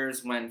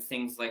hikers when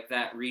things like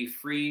that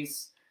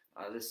refreeze.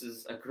 This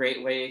is a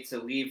great way to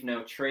leave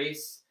no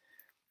trace.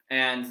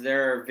 And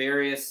there are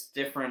various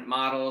different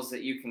models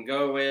that you can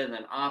go with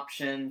and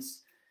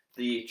options.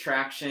 The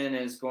traction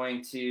is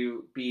going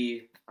to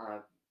be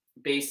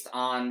based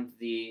on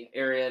the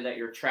area that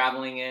you're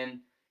traveling in.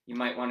 You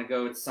might want to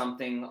go with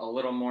something a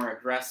little more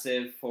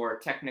aggressive for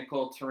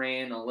technical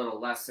terrain, a little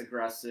less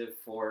aggressive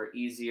for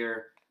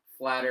easier,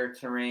 flatter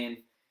terrain.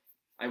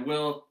 I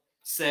will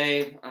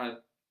say,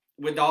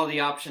 with all the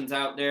options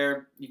out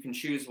there, you can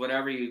choose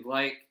whatever you'd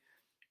like.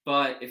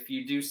 But if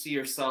you do see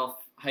yourself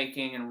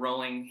hiking and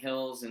rolling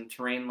hills and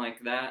terrain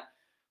like that,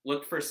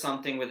 look for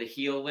something with a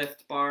heel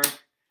lift bar.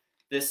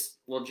 This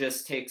will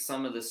just take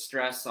some of the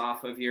stress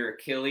off of your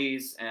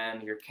Achilles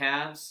and your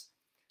calves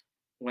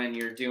when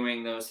you're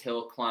doing those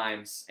hill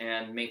climbs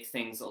and make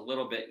things a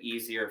little bit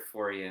easier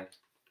for you.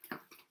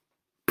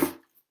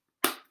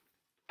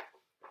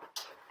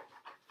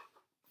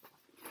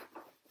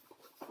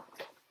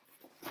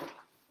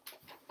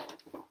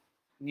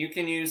 You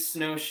can use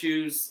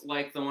snowshoes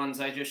like the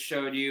ones I just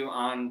showed you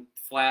on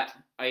flat,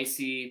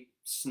 icy,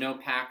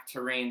 snowpacked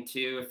terrain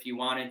too if you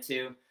wanted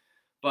to,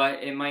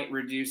 but it might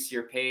reduce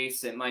your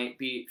pace. It might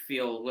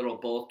feel a little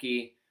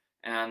bulky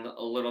and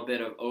a little bit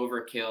of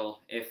overkill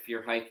if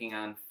you're hiking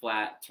on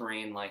flat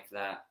terrain like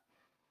that.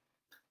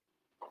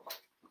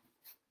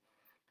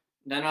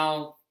 Then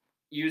I'll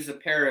use a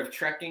pair of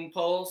trekking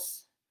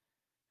poles,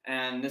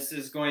 and this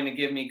is going to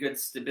give me good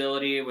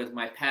stability with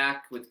my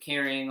pack, with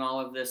carrying all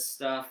of this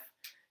stuff.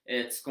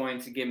 It's going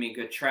to give me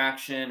good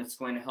traction. It's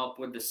going to help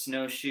with the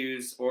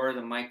snowshoes or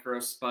the micro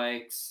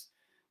spikes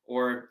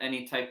or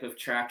any type of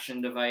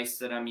traction device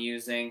that I'm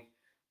using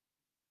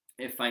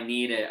if I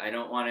need it. I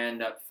don't want to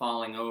end up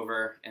falling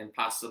over and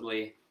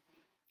possibly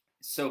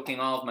soaking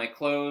all of my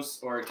clothes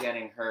or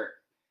getting hurt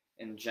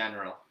in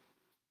general.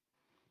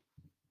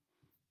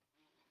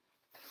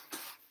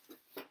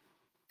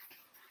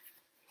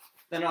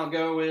 Then I'll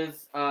go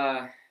with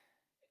a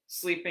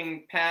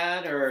sleeping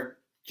pad, or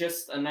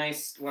just a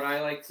nice, what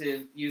I like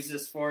to use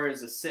this for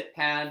is a sit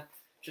pad,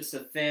 just a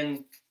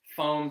thin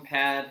foam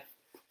pad.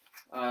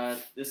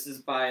 This is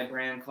by a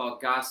brand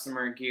called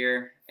Gossamer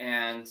Gear,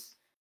 and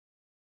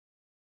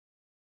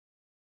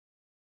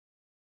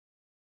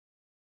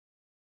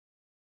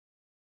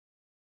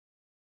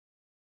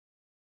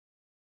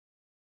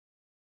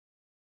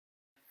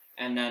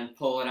then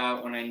pull it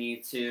out when I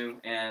need to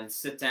and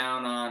sit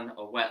down on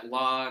a wet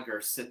log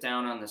or sit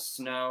down on the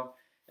snow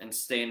and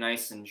stay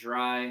nice and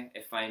dry.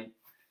 If I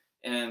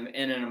am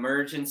in an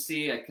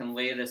emergency, I can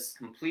lay this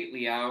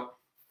completely out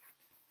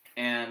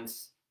and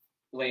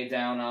lay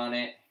down on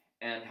it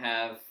and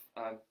have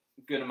a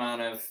good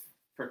amount of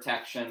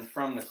protection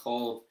from the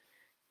cold.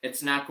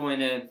 It's not going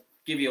to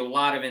give you a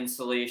lot of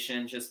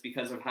insulation just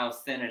because of how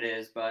thin it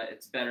is, but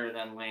it's better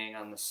than laying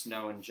on the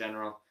snow in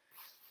general,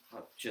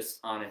 just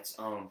on its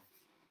own.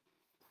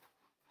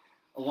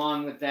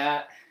 Along with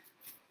that,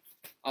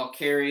 I'll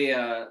carry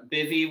a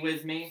bivy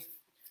with me.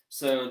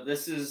 So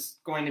this is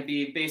going to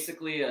be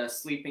basically a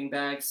sleeping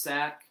bag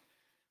sack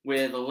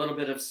with a little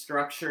bit of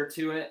structure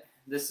to it.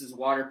 This is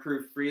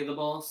waterproof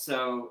breathable,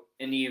 so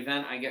in the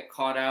event I get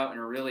caught out in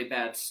a really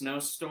bad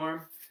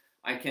snowstorm,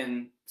 I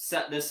can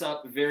set this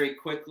up very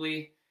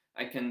quickly.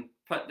 I can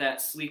put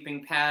that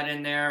sleeping pad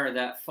in there or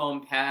that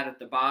foam pad at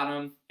the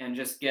bottom and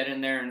just get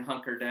in there and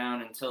hunker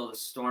down until the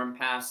storm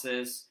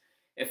passes.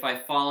 If I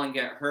fall and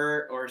get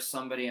hurt, or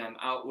somebody I'm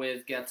out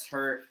with gets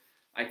hurt,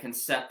 I can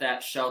set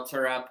that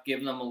shelter up,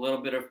 give them a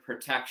little bit of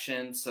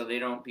protection so they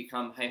don't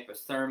become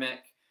hypothermic.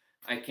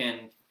 I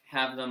can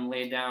have them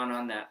lay down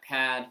on that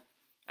pad.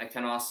 I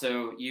can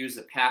also use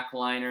a pack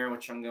liner,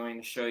 which I'm going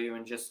to show you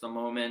in just a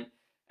moment,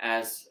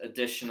 as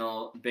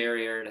additional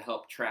barrier to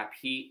help trap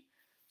heat,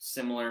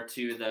 similar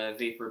to the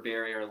vapor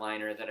barrier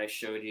liner that I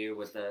showed you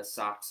with the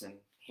socks and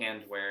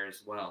handwear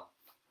as well.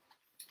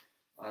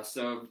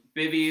 So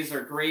bivvies are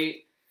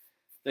great.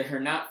 They're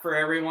not for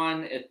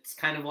everyone. It's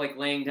kind of like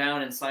laying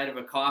down inside of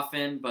a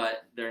coffin,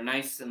 but they're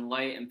nice and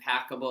light and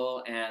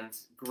packable and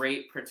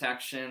great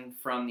protection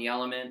from the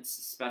elements,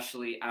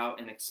 especially out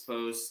in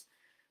exposed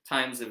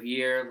times of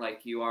year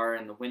like you are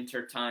in the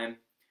winter time.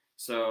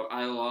 So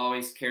I will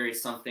always carry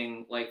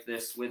something like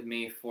this with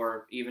me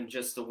for even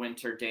just a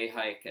winter day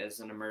hike as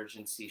an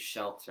emergency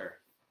shelter.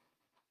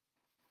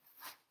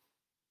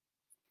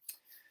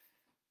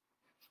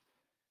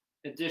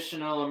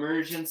 Additional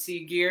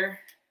emergency gear.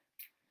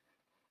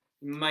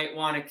 You might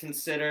want to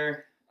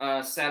consider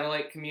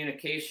satellite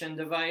communication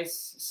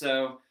device.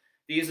 So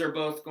these are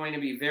both going to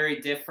be very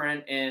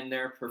different in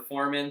their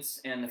performance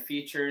and the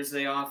features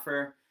they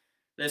offer.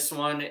 This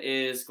one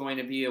is going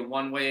to be a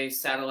one-way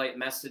satellite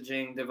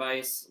messaging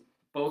device.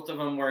 Both of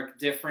them work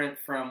different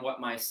from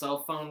what my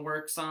cell phone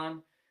works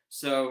on.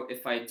 So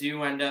if I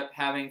do end up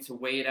having to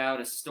wait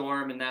out a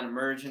storm in that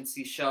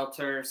emergency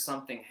shelter,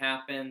 something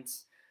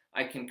happens,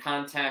 I can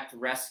contact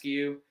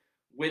rescue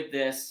with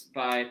this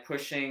by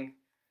pushing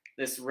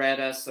this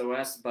red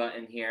SOS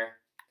button here,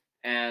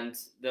 and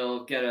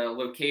they'll get a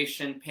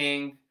location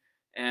ping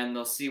and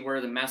they'll see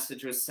where the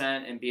message was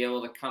sent and be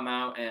able to come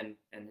out and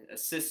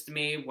assist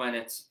me when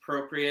it's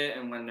appropriate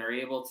and when they're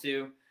able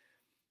to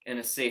in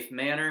a safe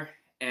manner.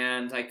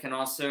 And I can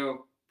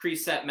also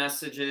preset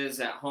messages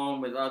at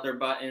home with other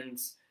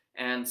buttons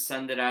and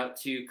send it out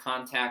to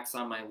contacts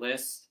on my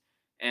list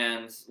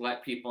and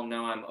let people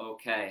know I'm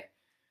okay.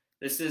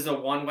 This is a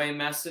one-way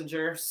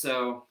messenger,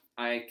 so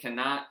I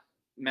cannot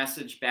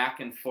message back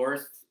and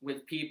forth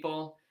with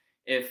people.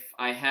 If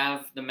I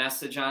have the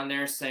message on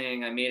there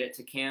saying I made it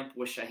to camp,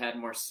 wish I had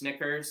more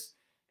Snickers,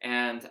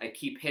 and I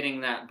keep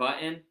hitting that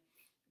button,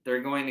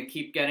 they're going to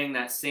keep getting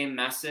that same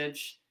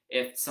message.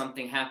 If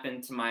something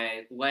happened to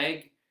my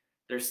leg,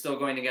 they're still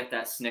going to get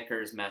that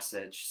Snickers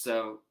message.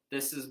 So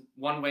this is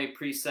one-way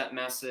preset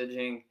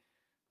messaging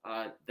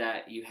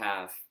that you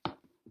have.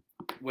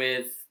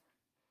 With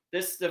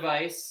this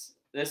device,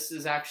 this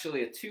is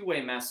actually a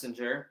two-way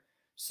messenger,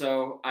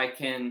 so I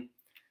can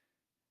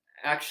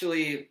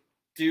actually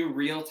do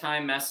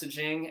real-time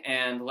messaging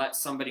and let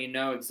somebody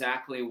know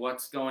exactly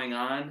what's going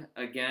on.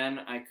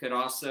 Again, I could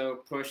also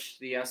push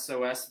the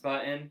SOS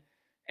button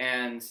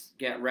and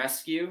get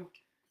rescue.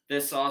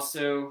 This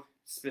also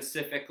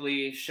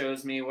specifically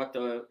shows me what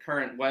the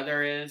current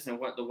weather is and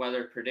what the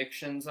weather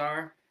predictions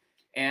are.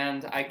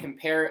 And I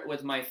compare it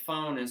with my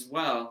phone as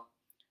well.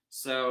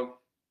 So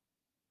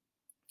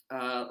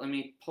let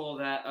me pull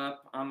that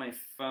up on my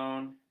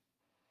phone.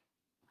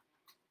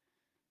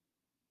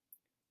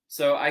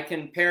 So I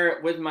can pair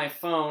it with my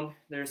phone.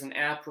 There's an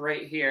app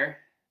right here,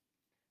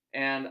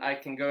 and I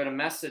can go to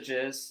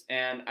messages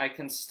and I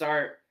can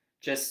start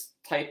just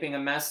typing a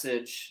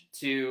message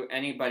to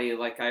anybody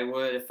like I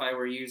would if I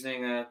were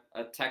using a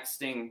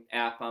texting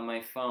app on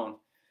my phone.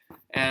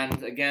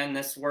 And again,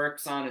 this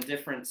works on a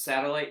different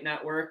satellite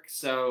network,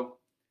 so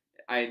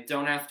I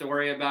don't have to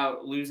worry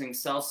about losing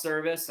cell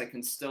service. I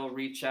can still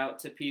reach out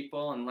to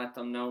people and let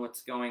them know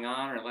what's going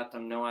on or let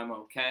them know I'm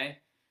okay.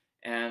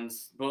 And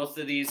both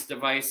of these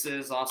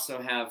devices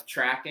also have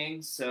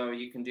tracking, so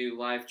you can do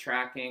live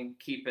tracking,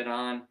 keep it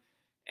on,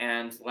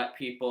 and let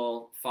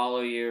people follow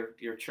your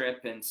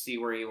trip and see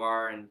where you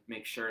are and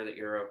make sure that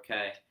you're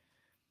okay.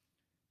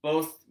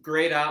 Both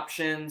great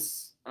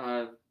options,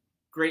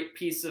 great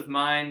peace of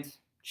mind,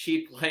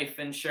 cheap life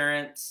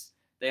insurance.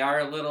 They are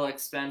a little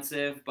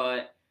expensive,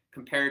 but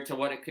compared to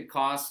what it could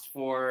cost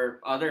for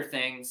other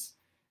things,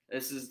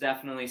 this is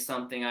definitely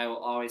something I will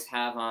always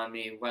have on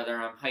me, whether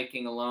I'm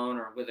hiking alone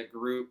or with a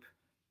group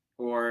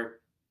or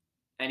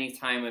any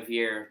time of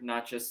year,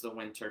 not just the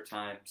winter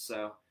time.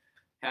 So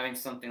having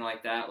something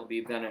like that will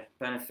be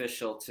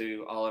beneficial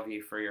to all of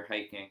you for your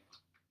hiking.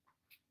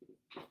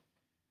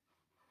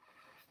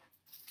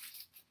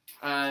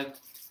 Hand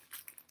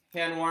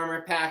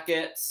warmer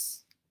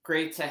packets,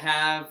 great to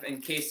have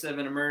in case of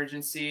an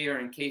emergency or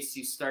in case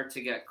you start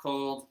to get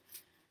cold.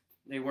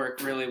 They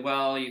work really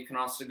well. You can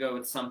also go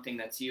with something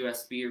that's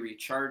USB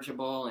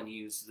rechargeable and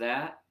use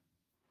that.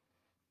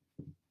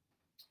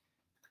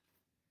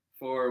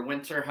 For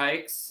winter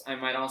hikes, I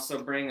might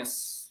also bring a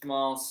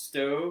small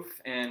stove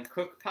and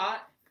cook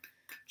pot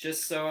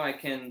just so I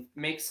can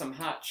make some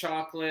hot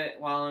chocolate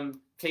while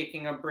I'm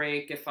taking a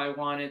break if I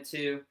wanted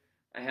to.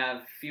 I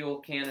have fuel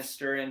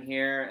canister in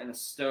here and a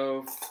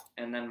stove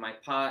and then my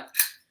pot.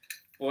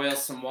 Boil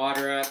some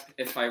water up.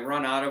 If I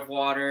run out of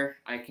water,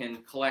 I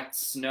can collect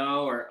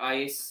snow or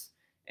ice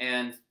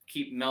and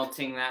keep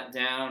melting that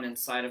down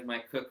inside of my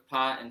cook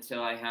pot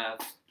until I have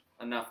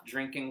enough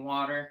drinking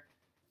water.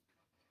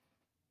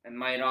 I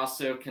might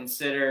also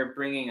consider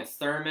bringing a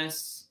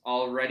thermos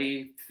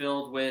already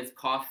filled with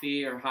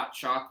coffee or hot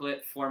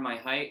chocolate for my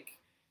hike,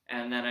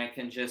 and then I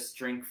can just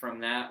drink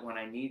from that when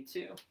I need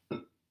to.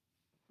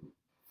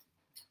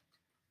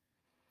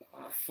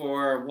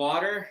 For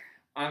water,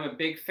 I'm a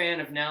big fan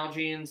of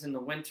Nalgene's in the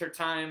winter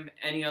time.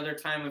 Any other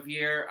time of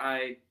year,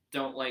 I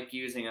don't like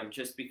using them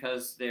just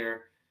because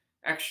they're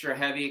extra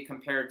heavy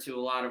compared to a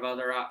lot of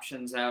other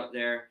options out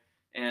there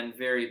and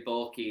very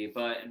bulky.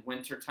 But in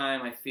winter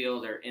time, I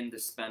feel they're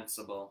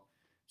indispensable.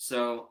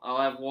 So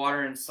I'll have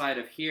water inside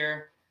of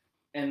here,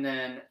 and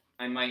then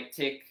I might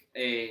take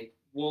a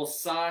wool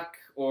sock,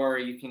 or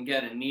you can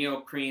get a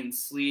neoprene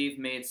sleeve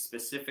made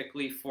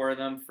specifically for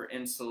them for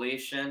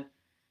insulation,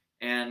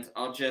 and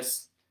I'll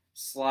just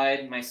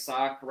slide my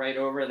sock right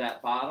over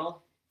that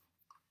bottle,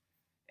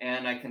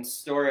 and I can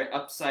store it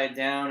upside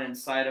down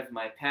inside of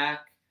my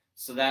pack,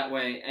 so that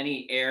way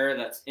any air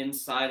that's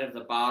inside of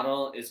the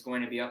bottle is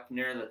going to be up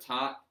near the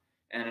top,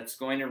 and it's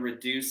going to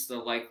reduce the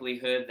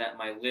likelihood that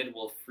my lid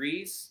will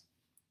freeze.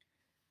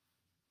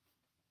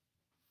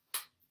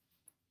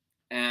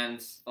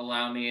 and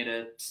allow me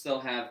to still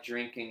have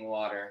drinking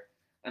water.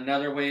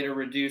 Another way to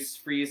reduce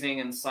freezing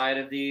inside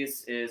of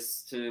these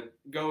is to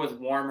go with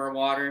warmer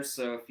water.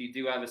 So if you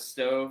do have a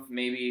stove,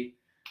 maybe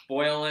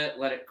boil it,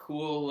 let it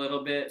cool a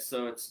little bit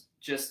so it's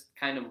just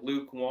kind of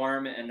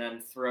lukewarm, and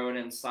then throw it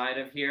inside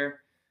of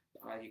here.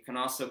 You can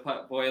also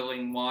put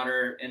boiling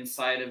water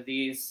inside of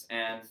these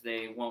and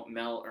they won't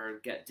melt or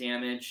get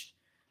damaged.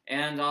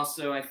 And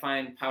also I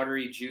find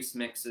powdery juice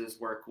mixes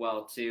work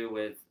well too,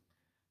 with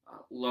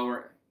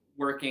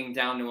working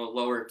down to a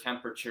lower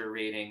temperature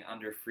rating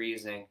under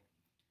freezing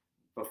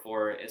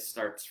before it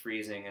starts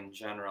freezing in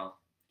general.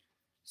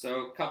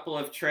 So a couple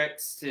of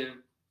tricks to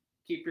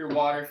keep your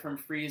water from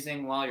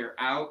freezing while you're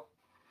out.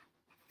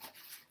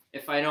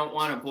 If I don't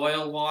want to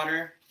boil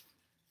water,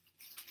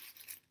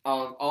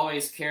 I'll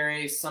always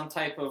carry some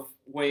type of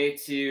way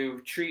to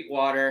treat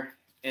water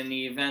in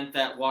the event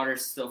that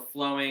water's still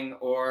flowing,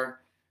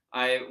 or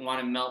I want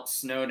to melt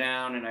snow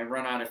down and I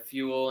run out of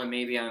fuel and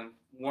maybe I'm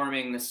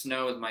warming the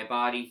snow with my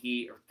body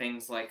heat or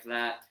things like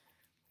that.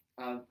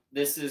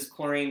 This is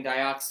chlorine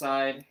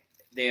dioxide.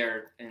 They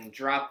are in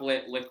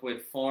droplet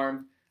liquid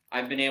form.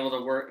 I've been able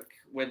to work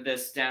with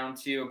this down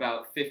to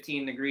about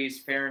 15 degrees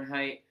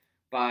Fahrenheit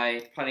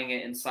by putting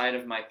it inside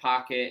of my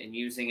pocket and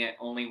using it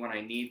only when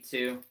I need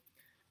to.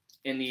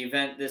 In the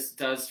event this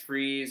does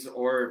freeze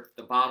or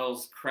the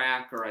bottles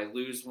crack or I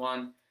lose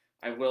one,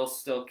 I will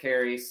still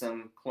carry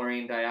some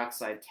chlorine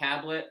dioxide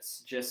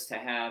tablets just to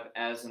have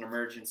as an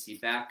emergency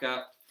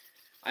backup.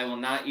 I will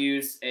not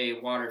use a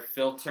water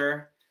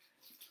filter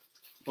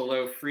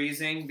below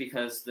freezing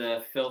because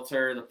the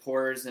filter, the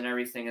pores and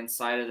everything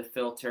inside of the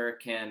filter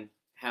can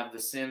have the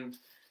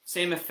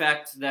same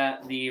effect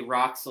that the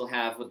rocks will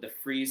have with the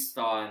freeze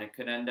thaw, and it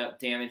could end up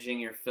damaging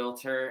your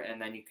filter,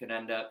 and then you could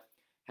end up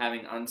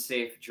having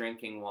unsafe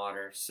drinking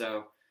water.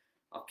 So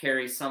I'll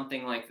carry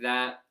something like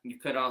that. You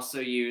could also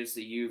use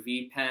a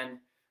UV pen,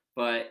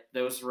 but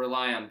those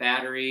rely on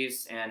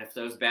batteries, and if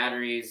those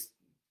batteries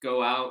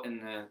go out in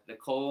the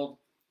cold,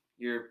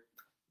 you're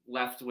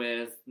left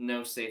with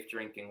no safe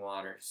drinking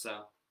water.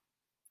 So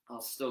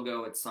I'll still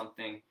go with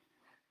something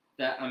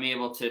that I'm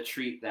able to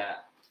treat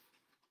that.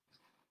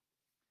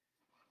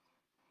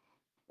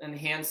 And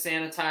hand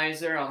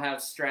sanitizer I'll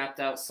have strapped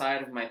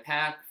outside of my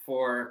pack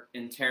for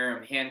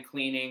interim hand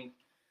cleaning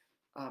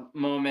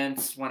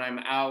moments when I'm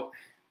out.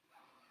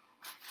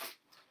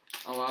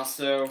 I'll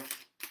also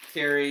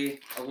carry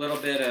a little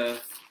bit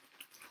of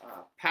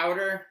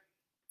powder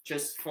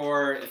just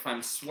for if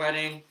I'm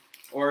sweating,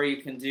 or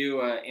you can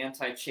do an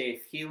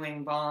anti-chafe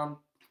healing balm.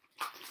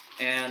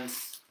 And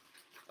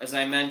as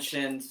I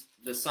mentioned,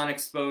 the sun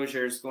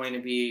exposure is going to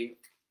be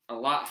a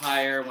lot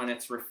higher when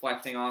it's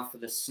reflecting off of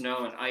the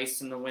snow and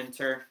ice in the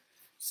winter.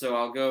 So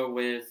I'll go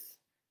with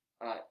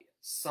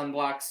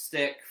sunblock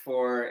stick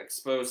for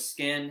exposed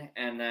skin,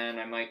 and then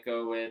I might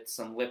go with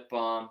some lip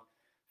balm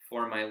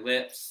for my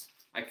lips.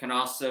 I can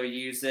also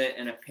use it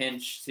in a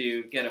pinch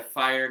to get a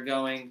fire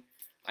going.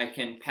 I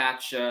can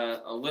patch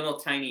a little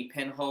tiny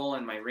pinhole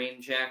in my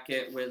rain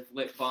jacket with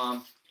lip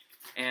balm,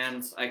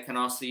 and I can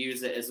also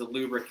use it as a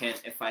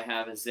lubricant if I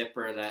have a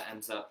zipper that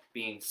ends up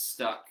being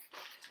stuck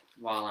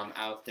while I'm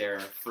out there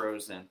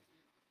frozen.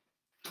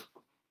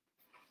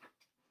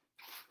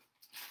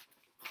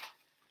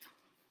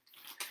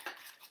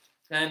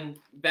 Then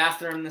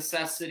bathroom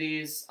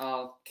necessities,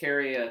 I'll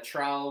carry a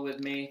trowel with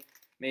me,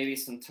 maybe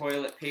some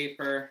toilet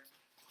paper,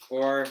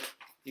 or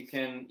you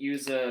can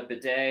use a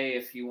bidet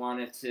if you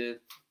wanted to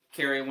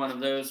carry one of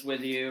those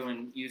with you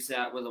and use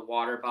that with a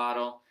water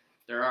bottle.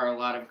 There are a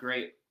lot of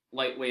great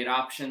lightweight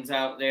options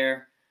out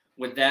there.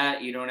 With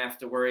that, you don't have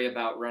to worry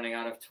about running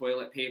out of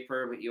toilet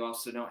paper, but you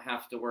also don't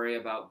have to worry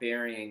about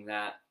burying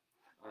that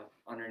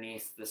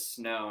underneath the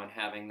snow and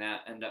having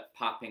that end up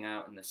popping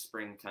out in the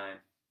springtime.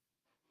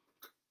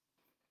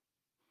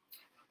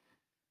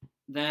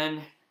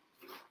 Then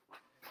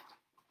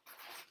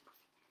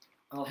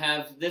I'll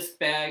have this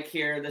bag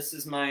here. This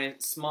is my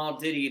small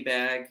ditty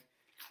bag.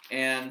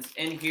 And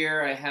in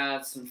here I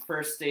have some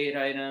first aid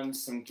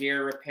items, some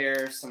gear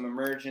repair, some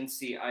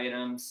emergency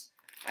items.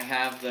 I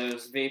have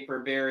those vapor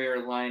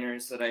barrier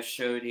liners that I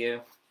showed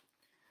you.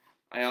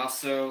 I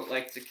also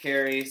like to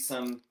carry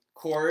some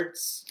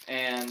cords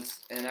and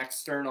an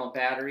external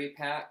battery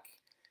pack,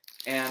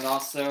 and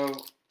also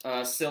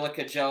a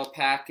silica gel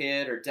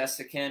packet or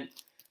desiccant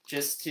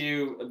just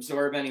to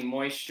absorb any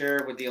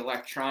moisture with the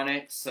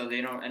electronics so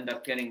they don't end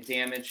up getting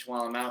damaged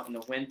while I'm out in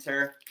the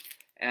winter.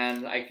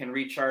 And I can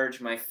recharge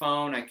my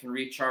phone. I can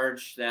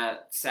recharge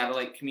that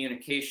satellite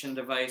communication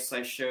device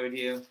I showed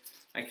you.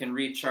 I can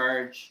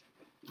recharge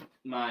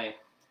my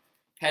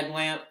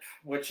headlamp,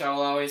 which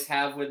I'll always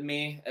have with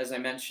me. As I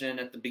mentioned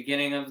at the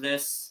beginning of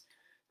this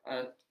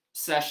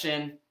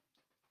session,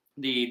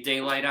 the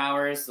daylight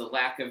hours, the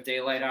lack of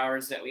daylight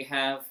hours that we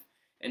have.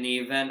 In the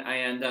event I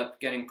end up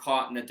getting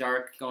caught in the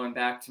dark going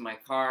back to my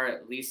car,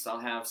 at least I'll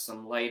have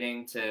some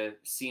lighting to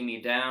see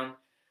me down.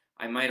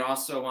 I might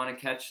also want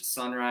to catch a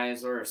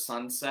sunrise or a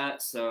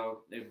sunset, so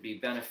it would be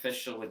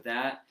beneficial with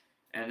that.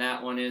 and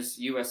that one is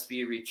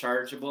USB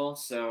rechargeable,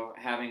 so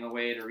having a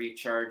way to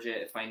recharge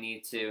it if I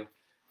need to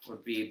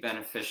would be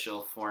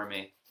beneficial for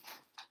me.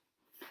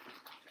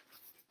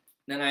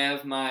 Then I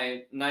have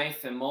my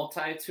knife and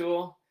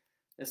multi-tool.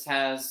 This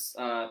has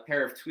a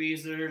pair of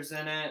tweezers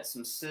in it,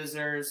 some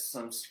scissors,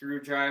 some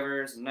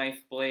screwdrivers, a knife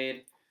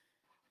blade,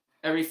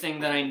 everything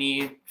that I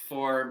need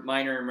for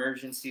minor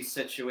emergency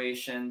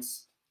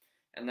situations.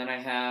 And then I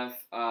have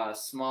a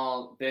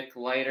small Bic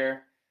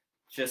lighter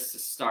just to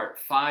start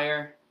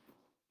fire,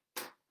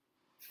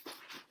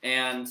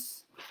 and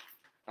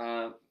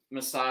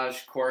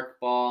massage cork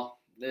ball.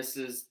 This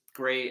is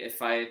great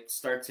if I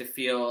start to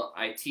feel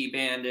IT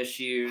band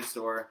issues,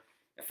 or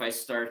if I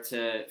start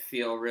to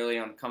feel really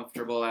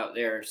uncomfortable out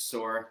there,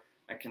 sore.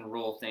 I can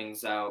roll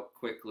things out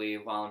quickly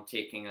while I'm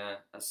taking a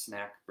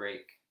snack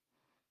break.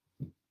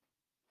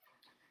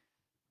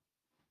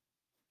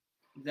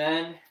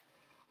 Then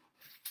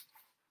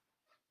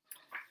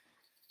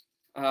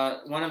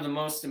one of the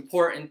most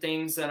important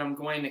things that I'm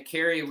going to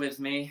carry with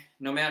me,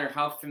 no matter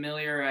how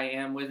familiar I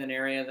am with an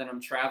area that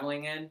I'm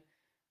traveling in,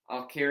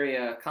 I'll carry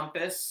a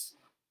compass,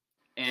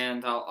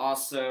 and I'll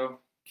also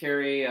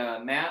carry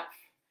a map,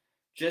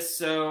 just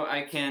so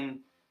I can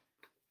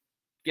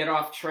get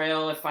off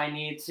trail if I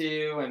need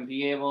to and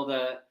be able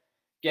to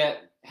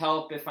get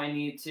help if I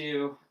need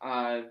to,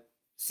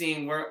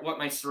 seeing what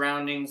my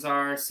surroundings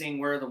are, seeing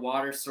where the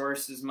water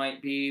sources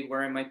might be,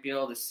 where I might be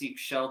able to seek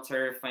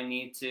shelter if I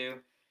need to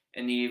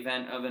in the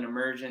event of an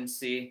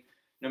emergency.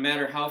 No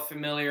matter how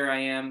familiar I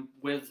am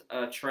with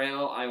a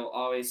trail, I will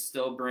always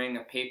still bring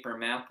a paper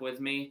map with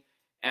me.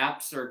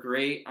 Apps are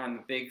great. I'm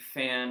a big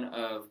fan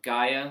of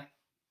Gaia,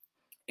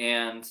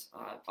 and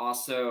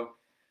also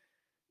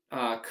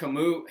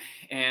Komoot,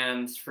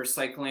 and for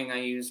cycling I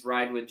use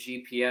Ride with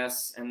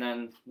GPS, and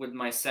then with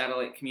my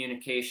satellite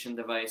communication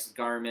device,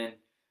 Garmin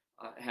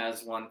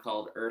has one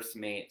called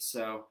EarthMate.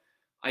 So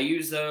I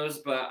use those,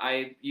 but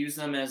I use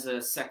them as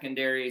a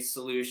secondary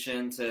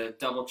solution to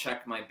double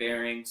check my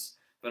bearings,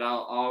 but I'll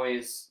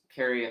always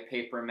carry a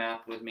paper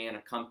map with me and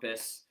a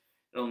compass.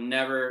 It'll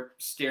never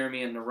steer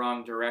me in the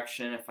wrong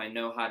direction if I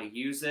know how to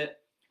use it.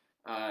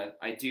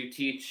 I do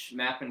teach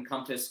map and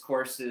compass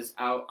courses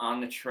out on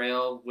the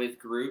trail with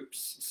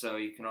groups, so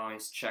you can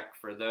always check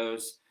for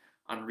those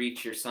on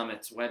Reach Your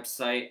Summit's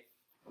website.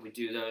 We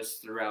do those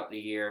throughout the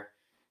year,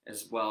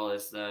 as well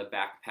as the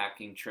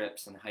backpacking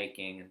trips and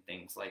hiking and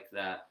things like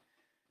that.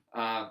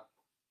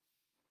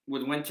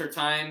 With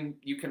wintertime,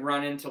 you can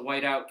run into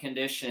whiteout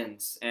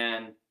conditions,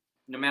 and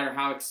no matter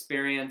how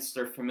experienced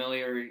or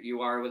familiar you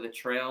are with a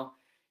trail,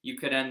 you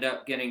could end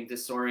up getting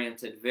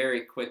disoriented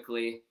very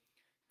quickly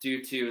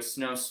due to a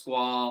snow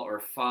squall or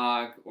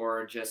fog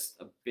or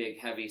just a big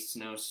heavy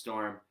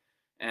snowstorm.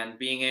 And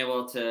being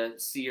able to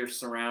see your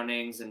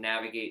surroundings and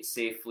navigate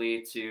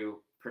safely to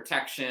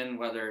protection,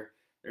 whether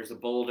there's a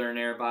boulder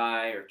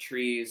nearby or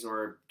trees,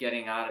 or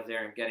getting out of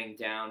there and getting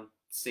down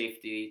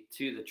safety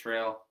to the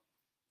trail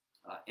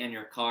in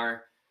your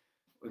car,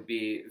 would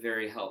be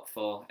very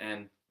helpful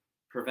and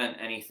prevent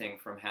anything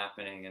from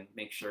happening and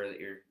make sure that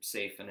you're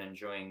safe and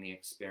enjoying the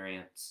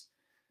experience.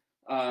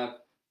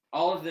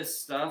 All of this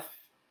stuff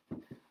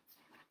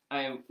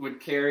I would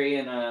carry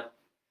in a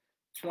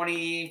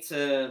 20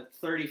 to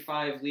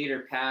 35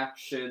 liter pack,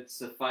 should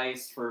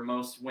suffice for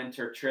most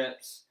winter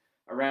trips.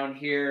 Around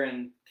here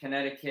in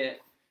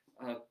Connecticut,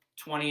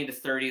 20 to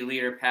 30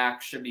 liter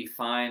pack should be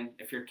fine.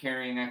 If you're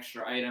carrying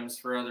extra items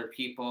for other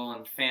people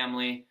and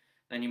family,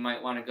 then you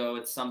might want to go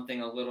with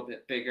something a little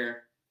bit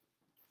bigger.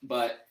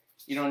 But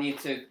you don't need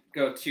to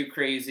go too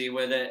crazy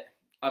with it.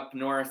 Up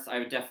north, I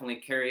would definitely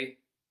carry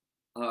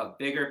a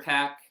bigger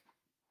pack,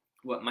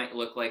 what might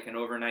look like an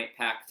overnight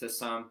pack to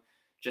some,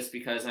 just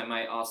because I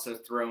might also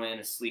throw in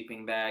a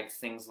sleeping bag,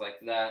 things like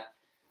that.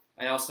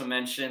 I also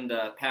mentioned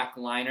a pack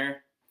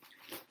liner.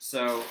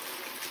 So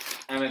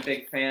I'm a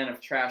big fan of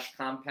trash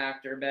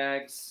compactor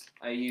bags.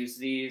 I use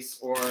these,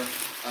 or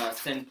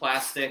thin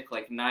plastic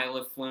like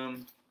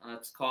Nylaflume,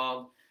 it's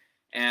called.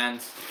 And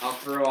I'll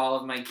throw all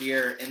of my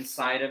gear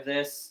inside of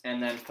this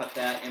and then put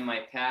that in my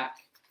pack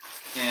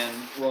and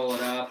roll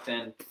it up.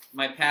 And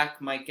my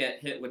pack might get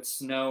hit with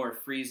snow or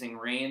freezing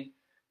rain,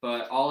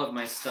 but all of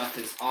my stuff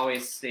has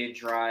always stayed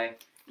dry.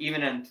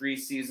 Even in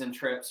 3-season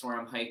trips where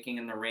I'm hiking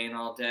in the rain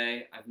all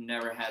day, I've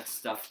never had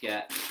stuff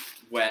get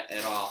wet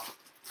at all.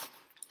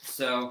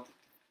 So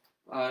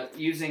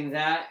using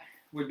that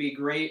would be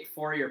great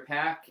for your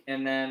pack.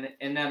 And then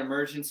in that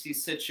emergency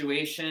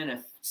situation,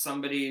 if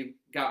somebody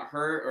got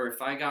hurt or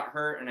if I got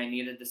hurt and I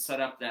needed to set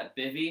up that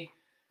bivvy,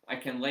 I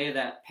can lay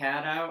that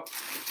pad out.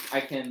 I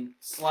can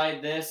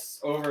slide this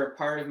over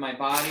part of my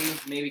body,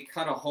 maybe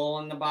cut a hole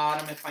in the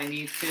bottom if I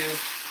need to.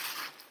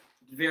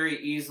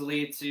 Very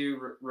easily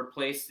to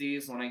replace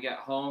these when I get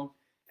home.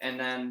 And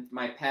then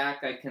my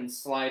pack I can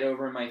slide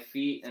over my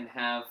feet and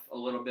have a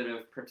little bit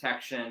of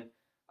protection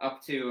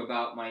up to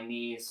about my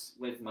knees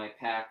with my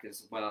pack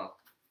as well.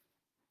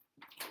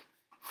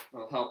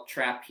 It'll help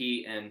trap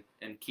heat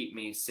and keep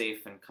me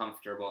safe and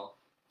comfortable.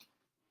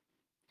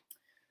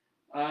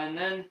 And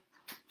then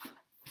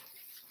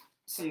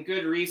some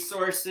good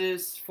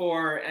resources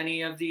for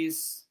any of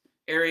these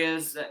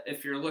areas that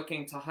if you're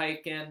looking to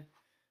hike in.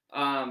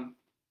 The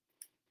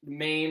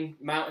Maine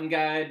Mountain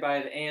Guide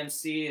by the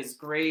AMC is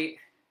great.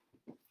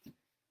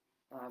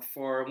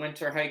 For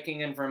winter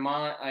hiking in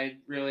Vermont, I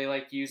really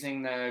like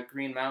using the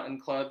Green Mountain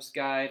Club's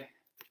guide.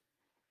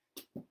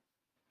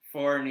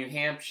 For New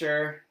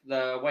Hampshire,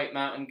 the White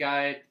Mountain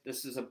Guide,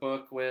 this is a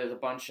book with a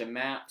bunch of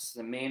maps.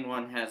 The main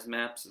one has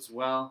maps as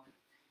well.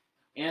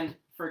 And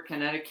for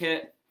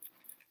Connecticut,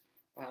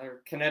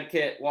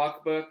 Connecticut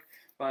Walk Book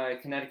by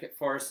Connecticut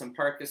Forest and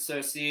Park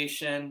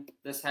Association.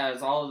 This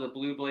has all of the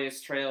Blue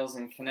Blaze trails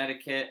in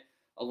Connecticut,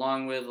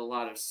 along with a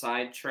lot of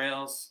side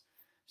trails.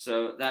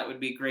 So that would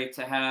be great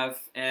to have.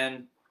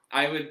 And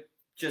I would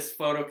just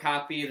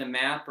photocopy the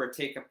map or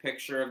take a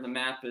picture of the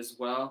map as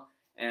well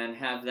and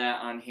have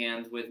that on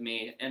hand with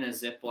me in a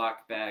Ziploc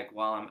bag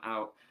while I'm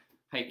out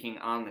hiking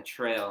on the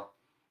trail.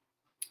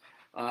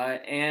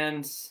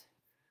 And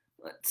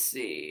let's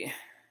see.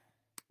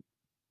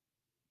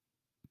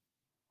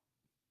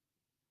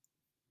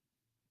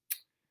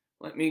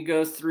 Let me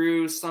go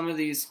through some of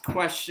these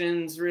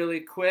questions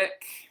really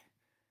quick.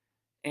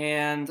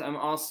 And I'm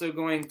also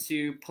going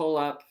to pull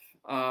up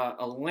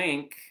a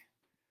link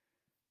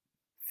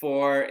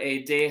for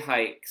a day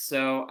hike.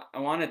 So I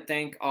want to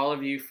thank all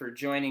of you for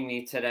joining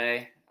me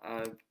today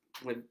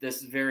with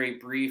this very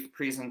brief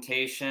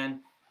presentation.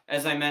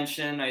 As I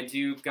mentioned, I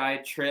do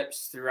guide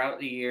trips throughout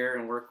the year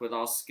and work with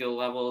all skill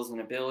levels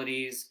and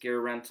abilities. Gear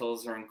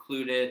rentals are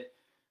included,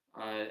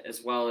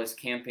 as well as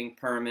camping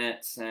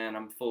permits, and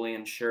I'm fully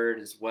insured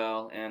as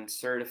well and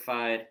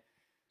certified.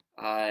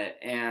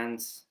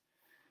 And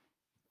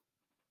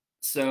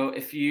so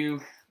if you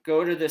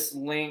go to this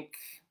link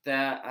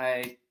that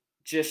I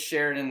just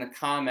shared in the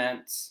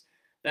comments,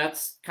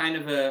 that's kind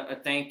of a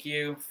thank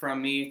you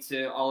from me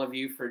to all of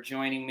you for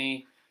joining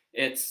me.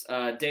 It's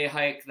a day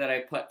hike that I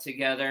put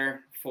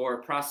together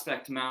for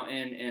Prospect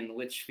Mountain in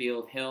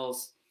Litchfield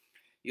Hills.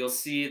 You'll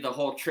see the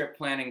whole trip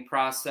planning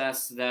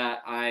process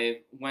that I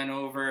went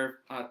over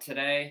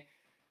today,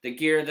 the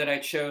gear that I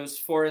chose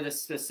for the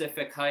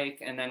specific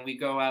hike, and then we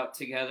go out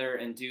together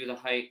and do the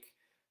hike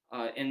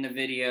in the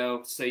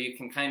video so you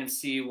can kind of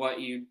see what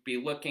you'd be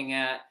looking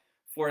at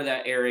for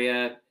that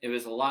area. It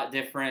was a lot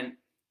different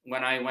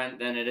when I went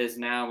than it is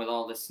now with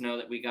all the snow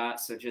that we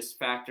got, so just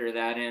factor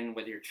that in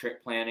with your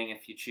trip planning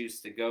if you choose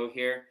to go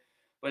here.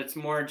 But it's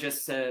more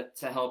just to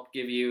help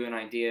give you an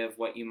idea of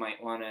what you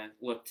might want to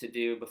look to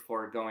do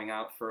before going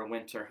out for a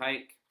winter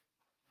hike,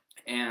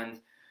 and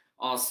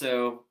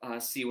also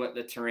see what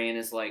the terrain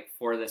is like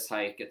for this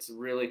hike. It's a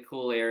really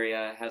cool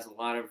area. It has a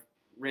lot of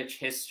rich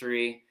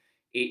history,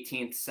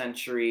 18th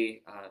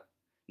century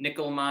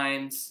nickel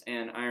mines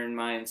and iron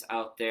mines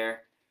out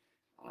there.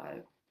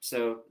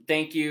 So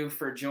thank you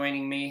for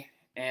joining me,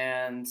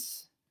 and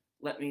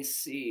let me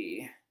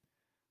see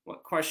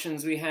what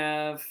questions we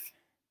have.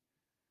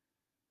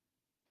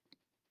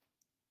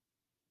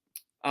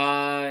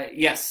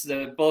 Yes,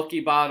 the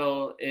bulky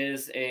bottle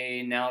is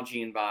a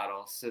Nalgene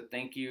bottle, so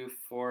thank you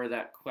for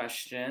that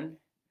question.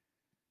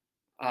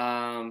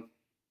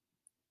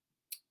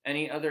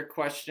 Any other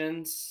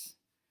questions?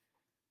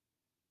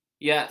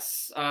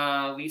 Yes,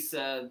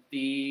 Lisa,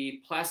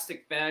 the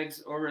plastic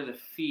bags over the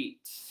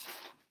feet.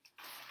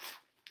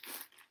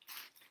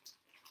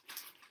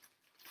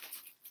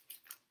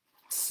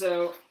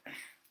 So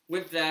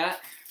with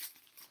that,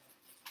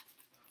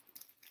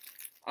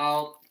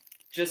 I'll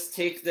just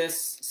take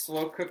this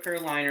slow cooker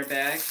liner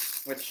bag,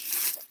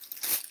 which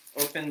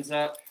opens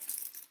up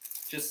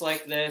just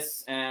like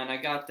this, and I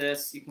got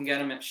this. You can get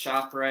them at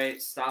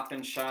ShopRite, Stop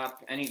and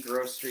Shop, any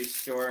grocery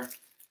store.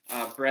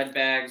 Bread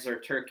bags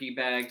or turkey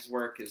bags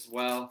work as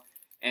well.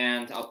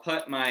 And I'll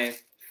put my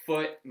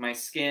foot, my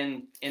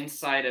skin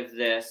inside of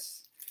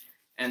this,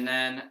 and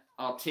then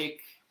I'll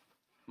take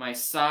my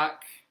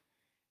sock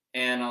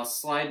and I'll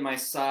slide my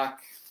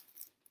sock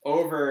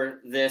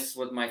over this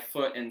with my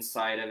foot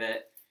inside of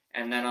it,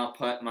 and then I'll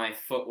put my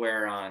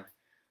footwear on.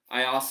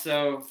 I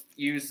also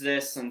use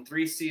this in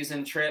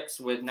 3-season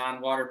trips with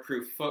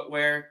non-waterproof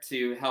footwear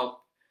to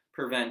help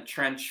prevent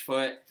trench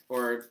foot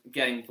or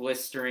getting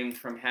blistering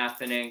from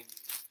happening.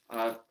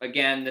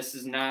 Again, this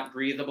is not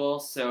breathable,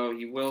 so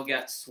you will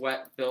get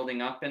sweat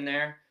building up in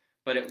there,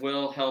 but it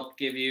will help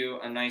give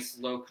you a nice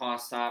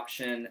low-cost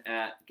option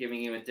at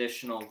giving you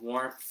additional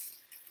warmth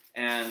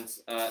and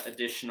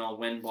additional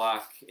wind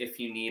block if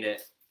you need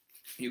it.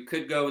 You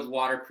could go with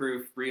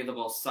waterproof,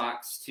 breathable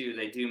socks too.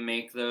 They do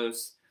make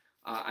those.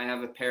 I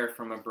have a pair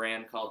from a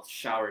brand called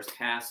Showers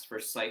Past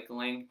for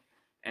cycling,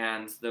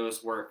 and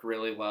those work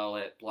really well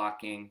at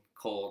blocking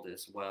cold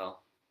as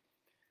well.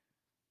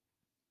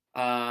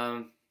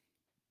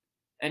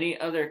 Any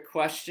other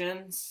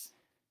questions?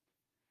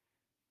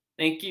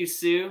 Thank you,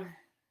 Sue.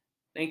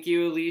 Thank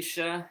you,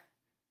 Alicia.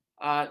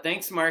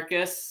 Thanks,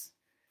 Marcus.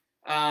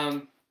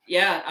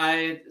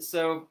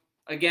 So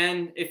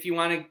again, if you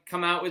want to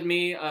come out with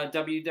me,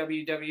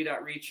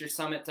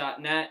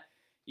 www.reachyoursummit.net.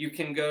 you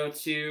can go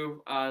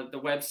to the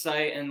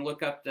website and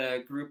look up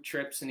the group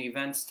trips and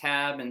events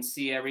tab and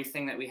see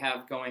everything that we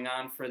have going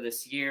on for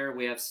this year.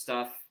 We have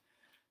stuff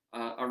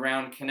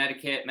around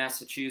Connecticut,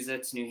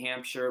 Massachusetts, New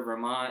Hampshire,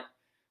 Vermont.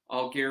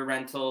 All gear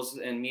rentals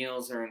and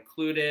meals are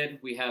included.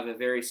 We have a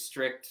very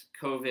strict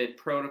COVID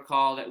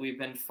protocol that we've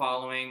been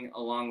following,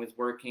 along with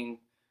working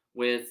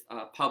with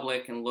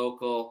public and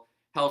local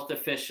health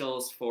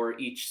officials for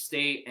each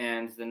state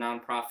and the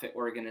nonprofit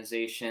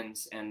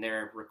organizations and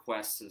their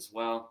requests as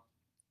well.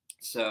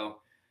 So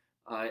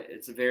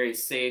it's a very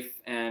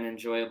safe and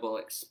enjoyable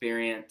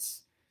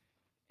experience.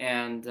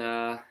 And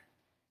all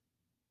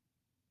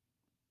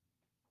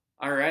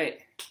right,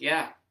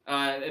 yeah.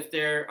 If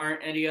there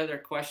aren't any other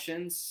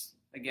questions,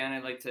 again,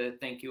 I'd like to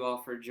thank you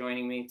all for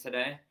joining me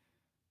today.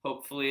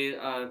 Hopefully,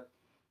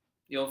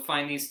 you'll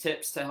find these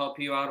tips to help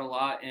you out a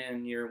lot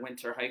in your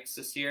winter hikes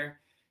this year.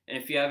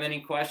 And if you have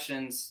any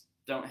questions,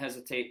 don't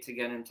hesitate to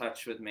get in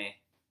touch with me.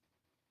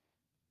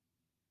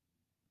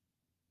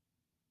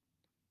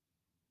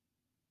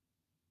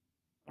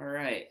 All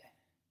right.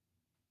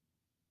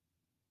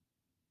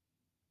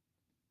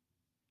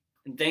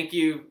 And thank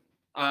you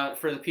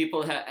for the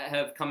people that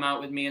have come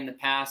out with me in the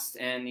past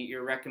and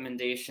your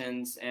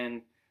recommendations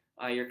and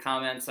your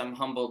comments. I'm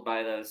humbled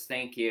by those.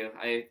 Thank you.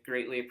 I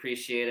greatly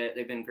appreciate it.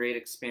 They've been great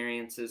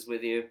experiences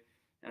with you,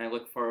 and I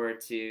look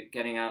forward to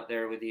getting out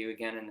there with you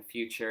again in the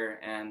future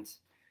and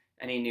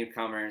any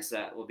newcomers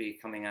that will be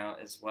coming out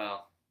as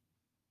well.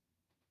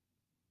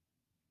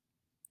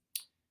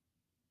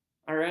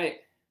 All right.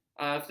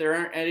 If there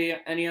aren't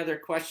any other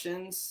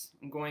questions,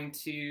 I'm going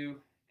to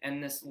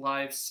end this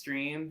live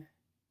stream.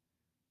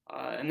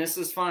 And this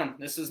is fun.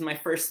 This is my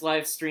first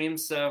live stream,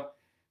 so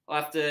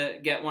I'll have to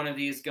get one of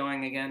these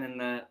going again in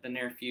the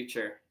near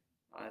future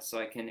so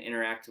I can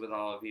interact with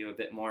all of you a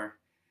bit more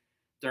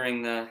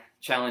during the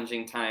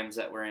challenging times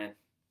that we're in.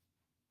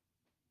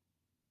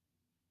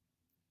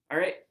 All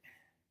right.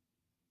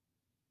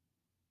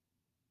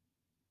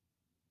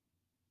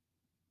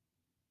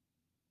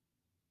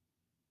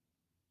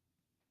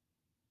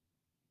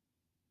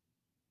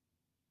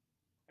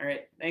 All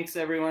right. Thanks,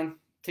 everyone.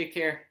 Take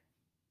care.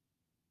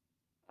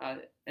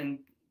 And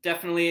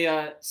definitely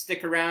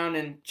stick around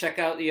and check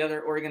out the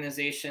other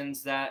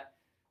organizations that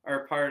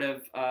are part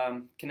of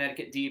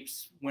Connecticut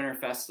Deep's Winter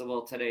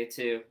Festival today,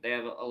 too. They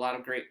have a lot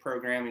of great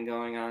programming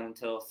going on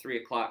until 3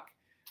 o'clock.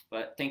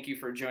 But thank you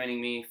for joining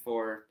me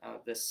for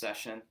this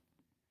session.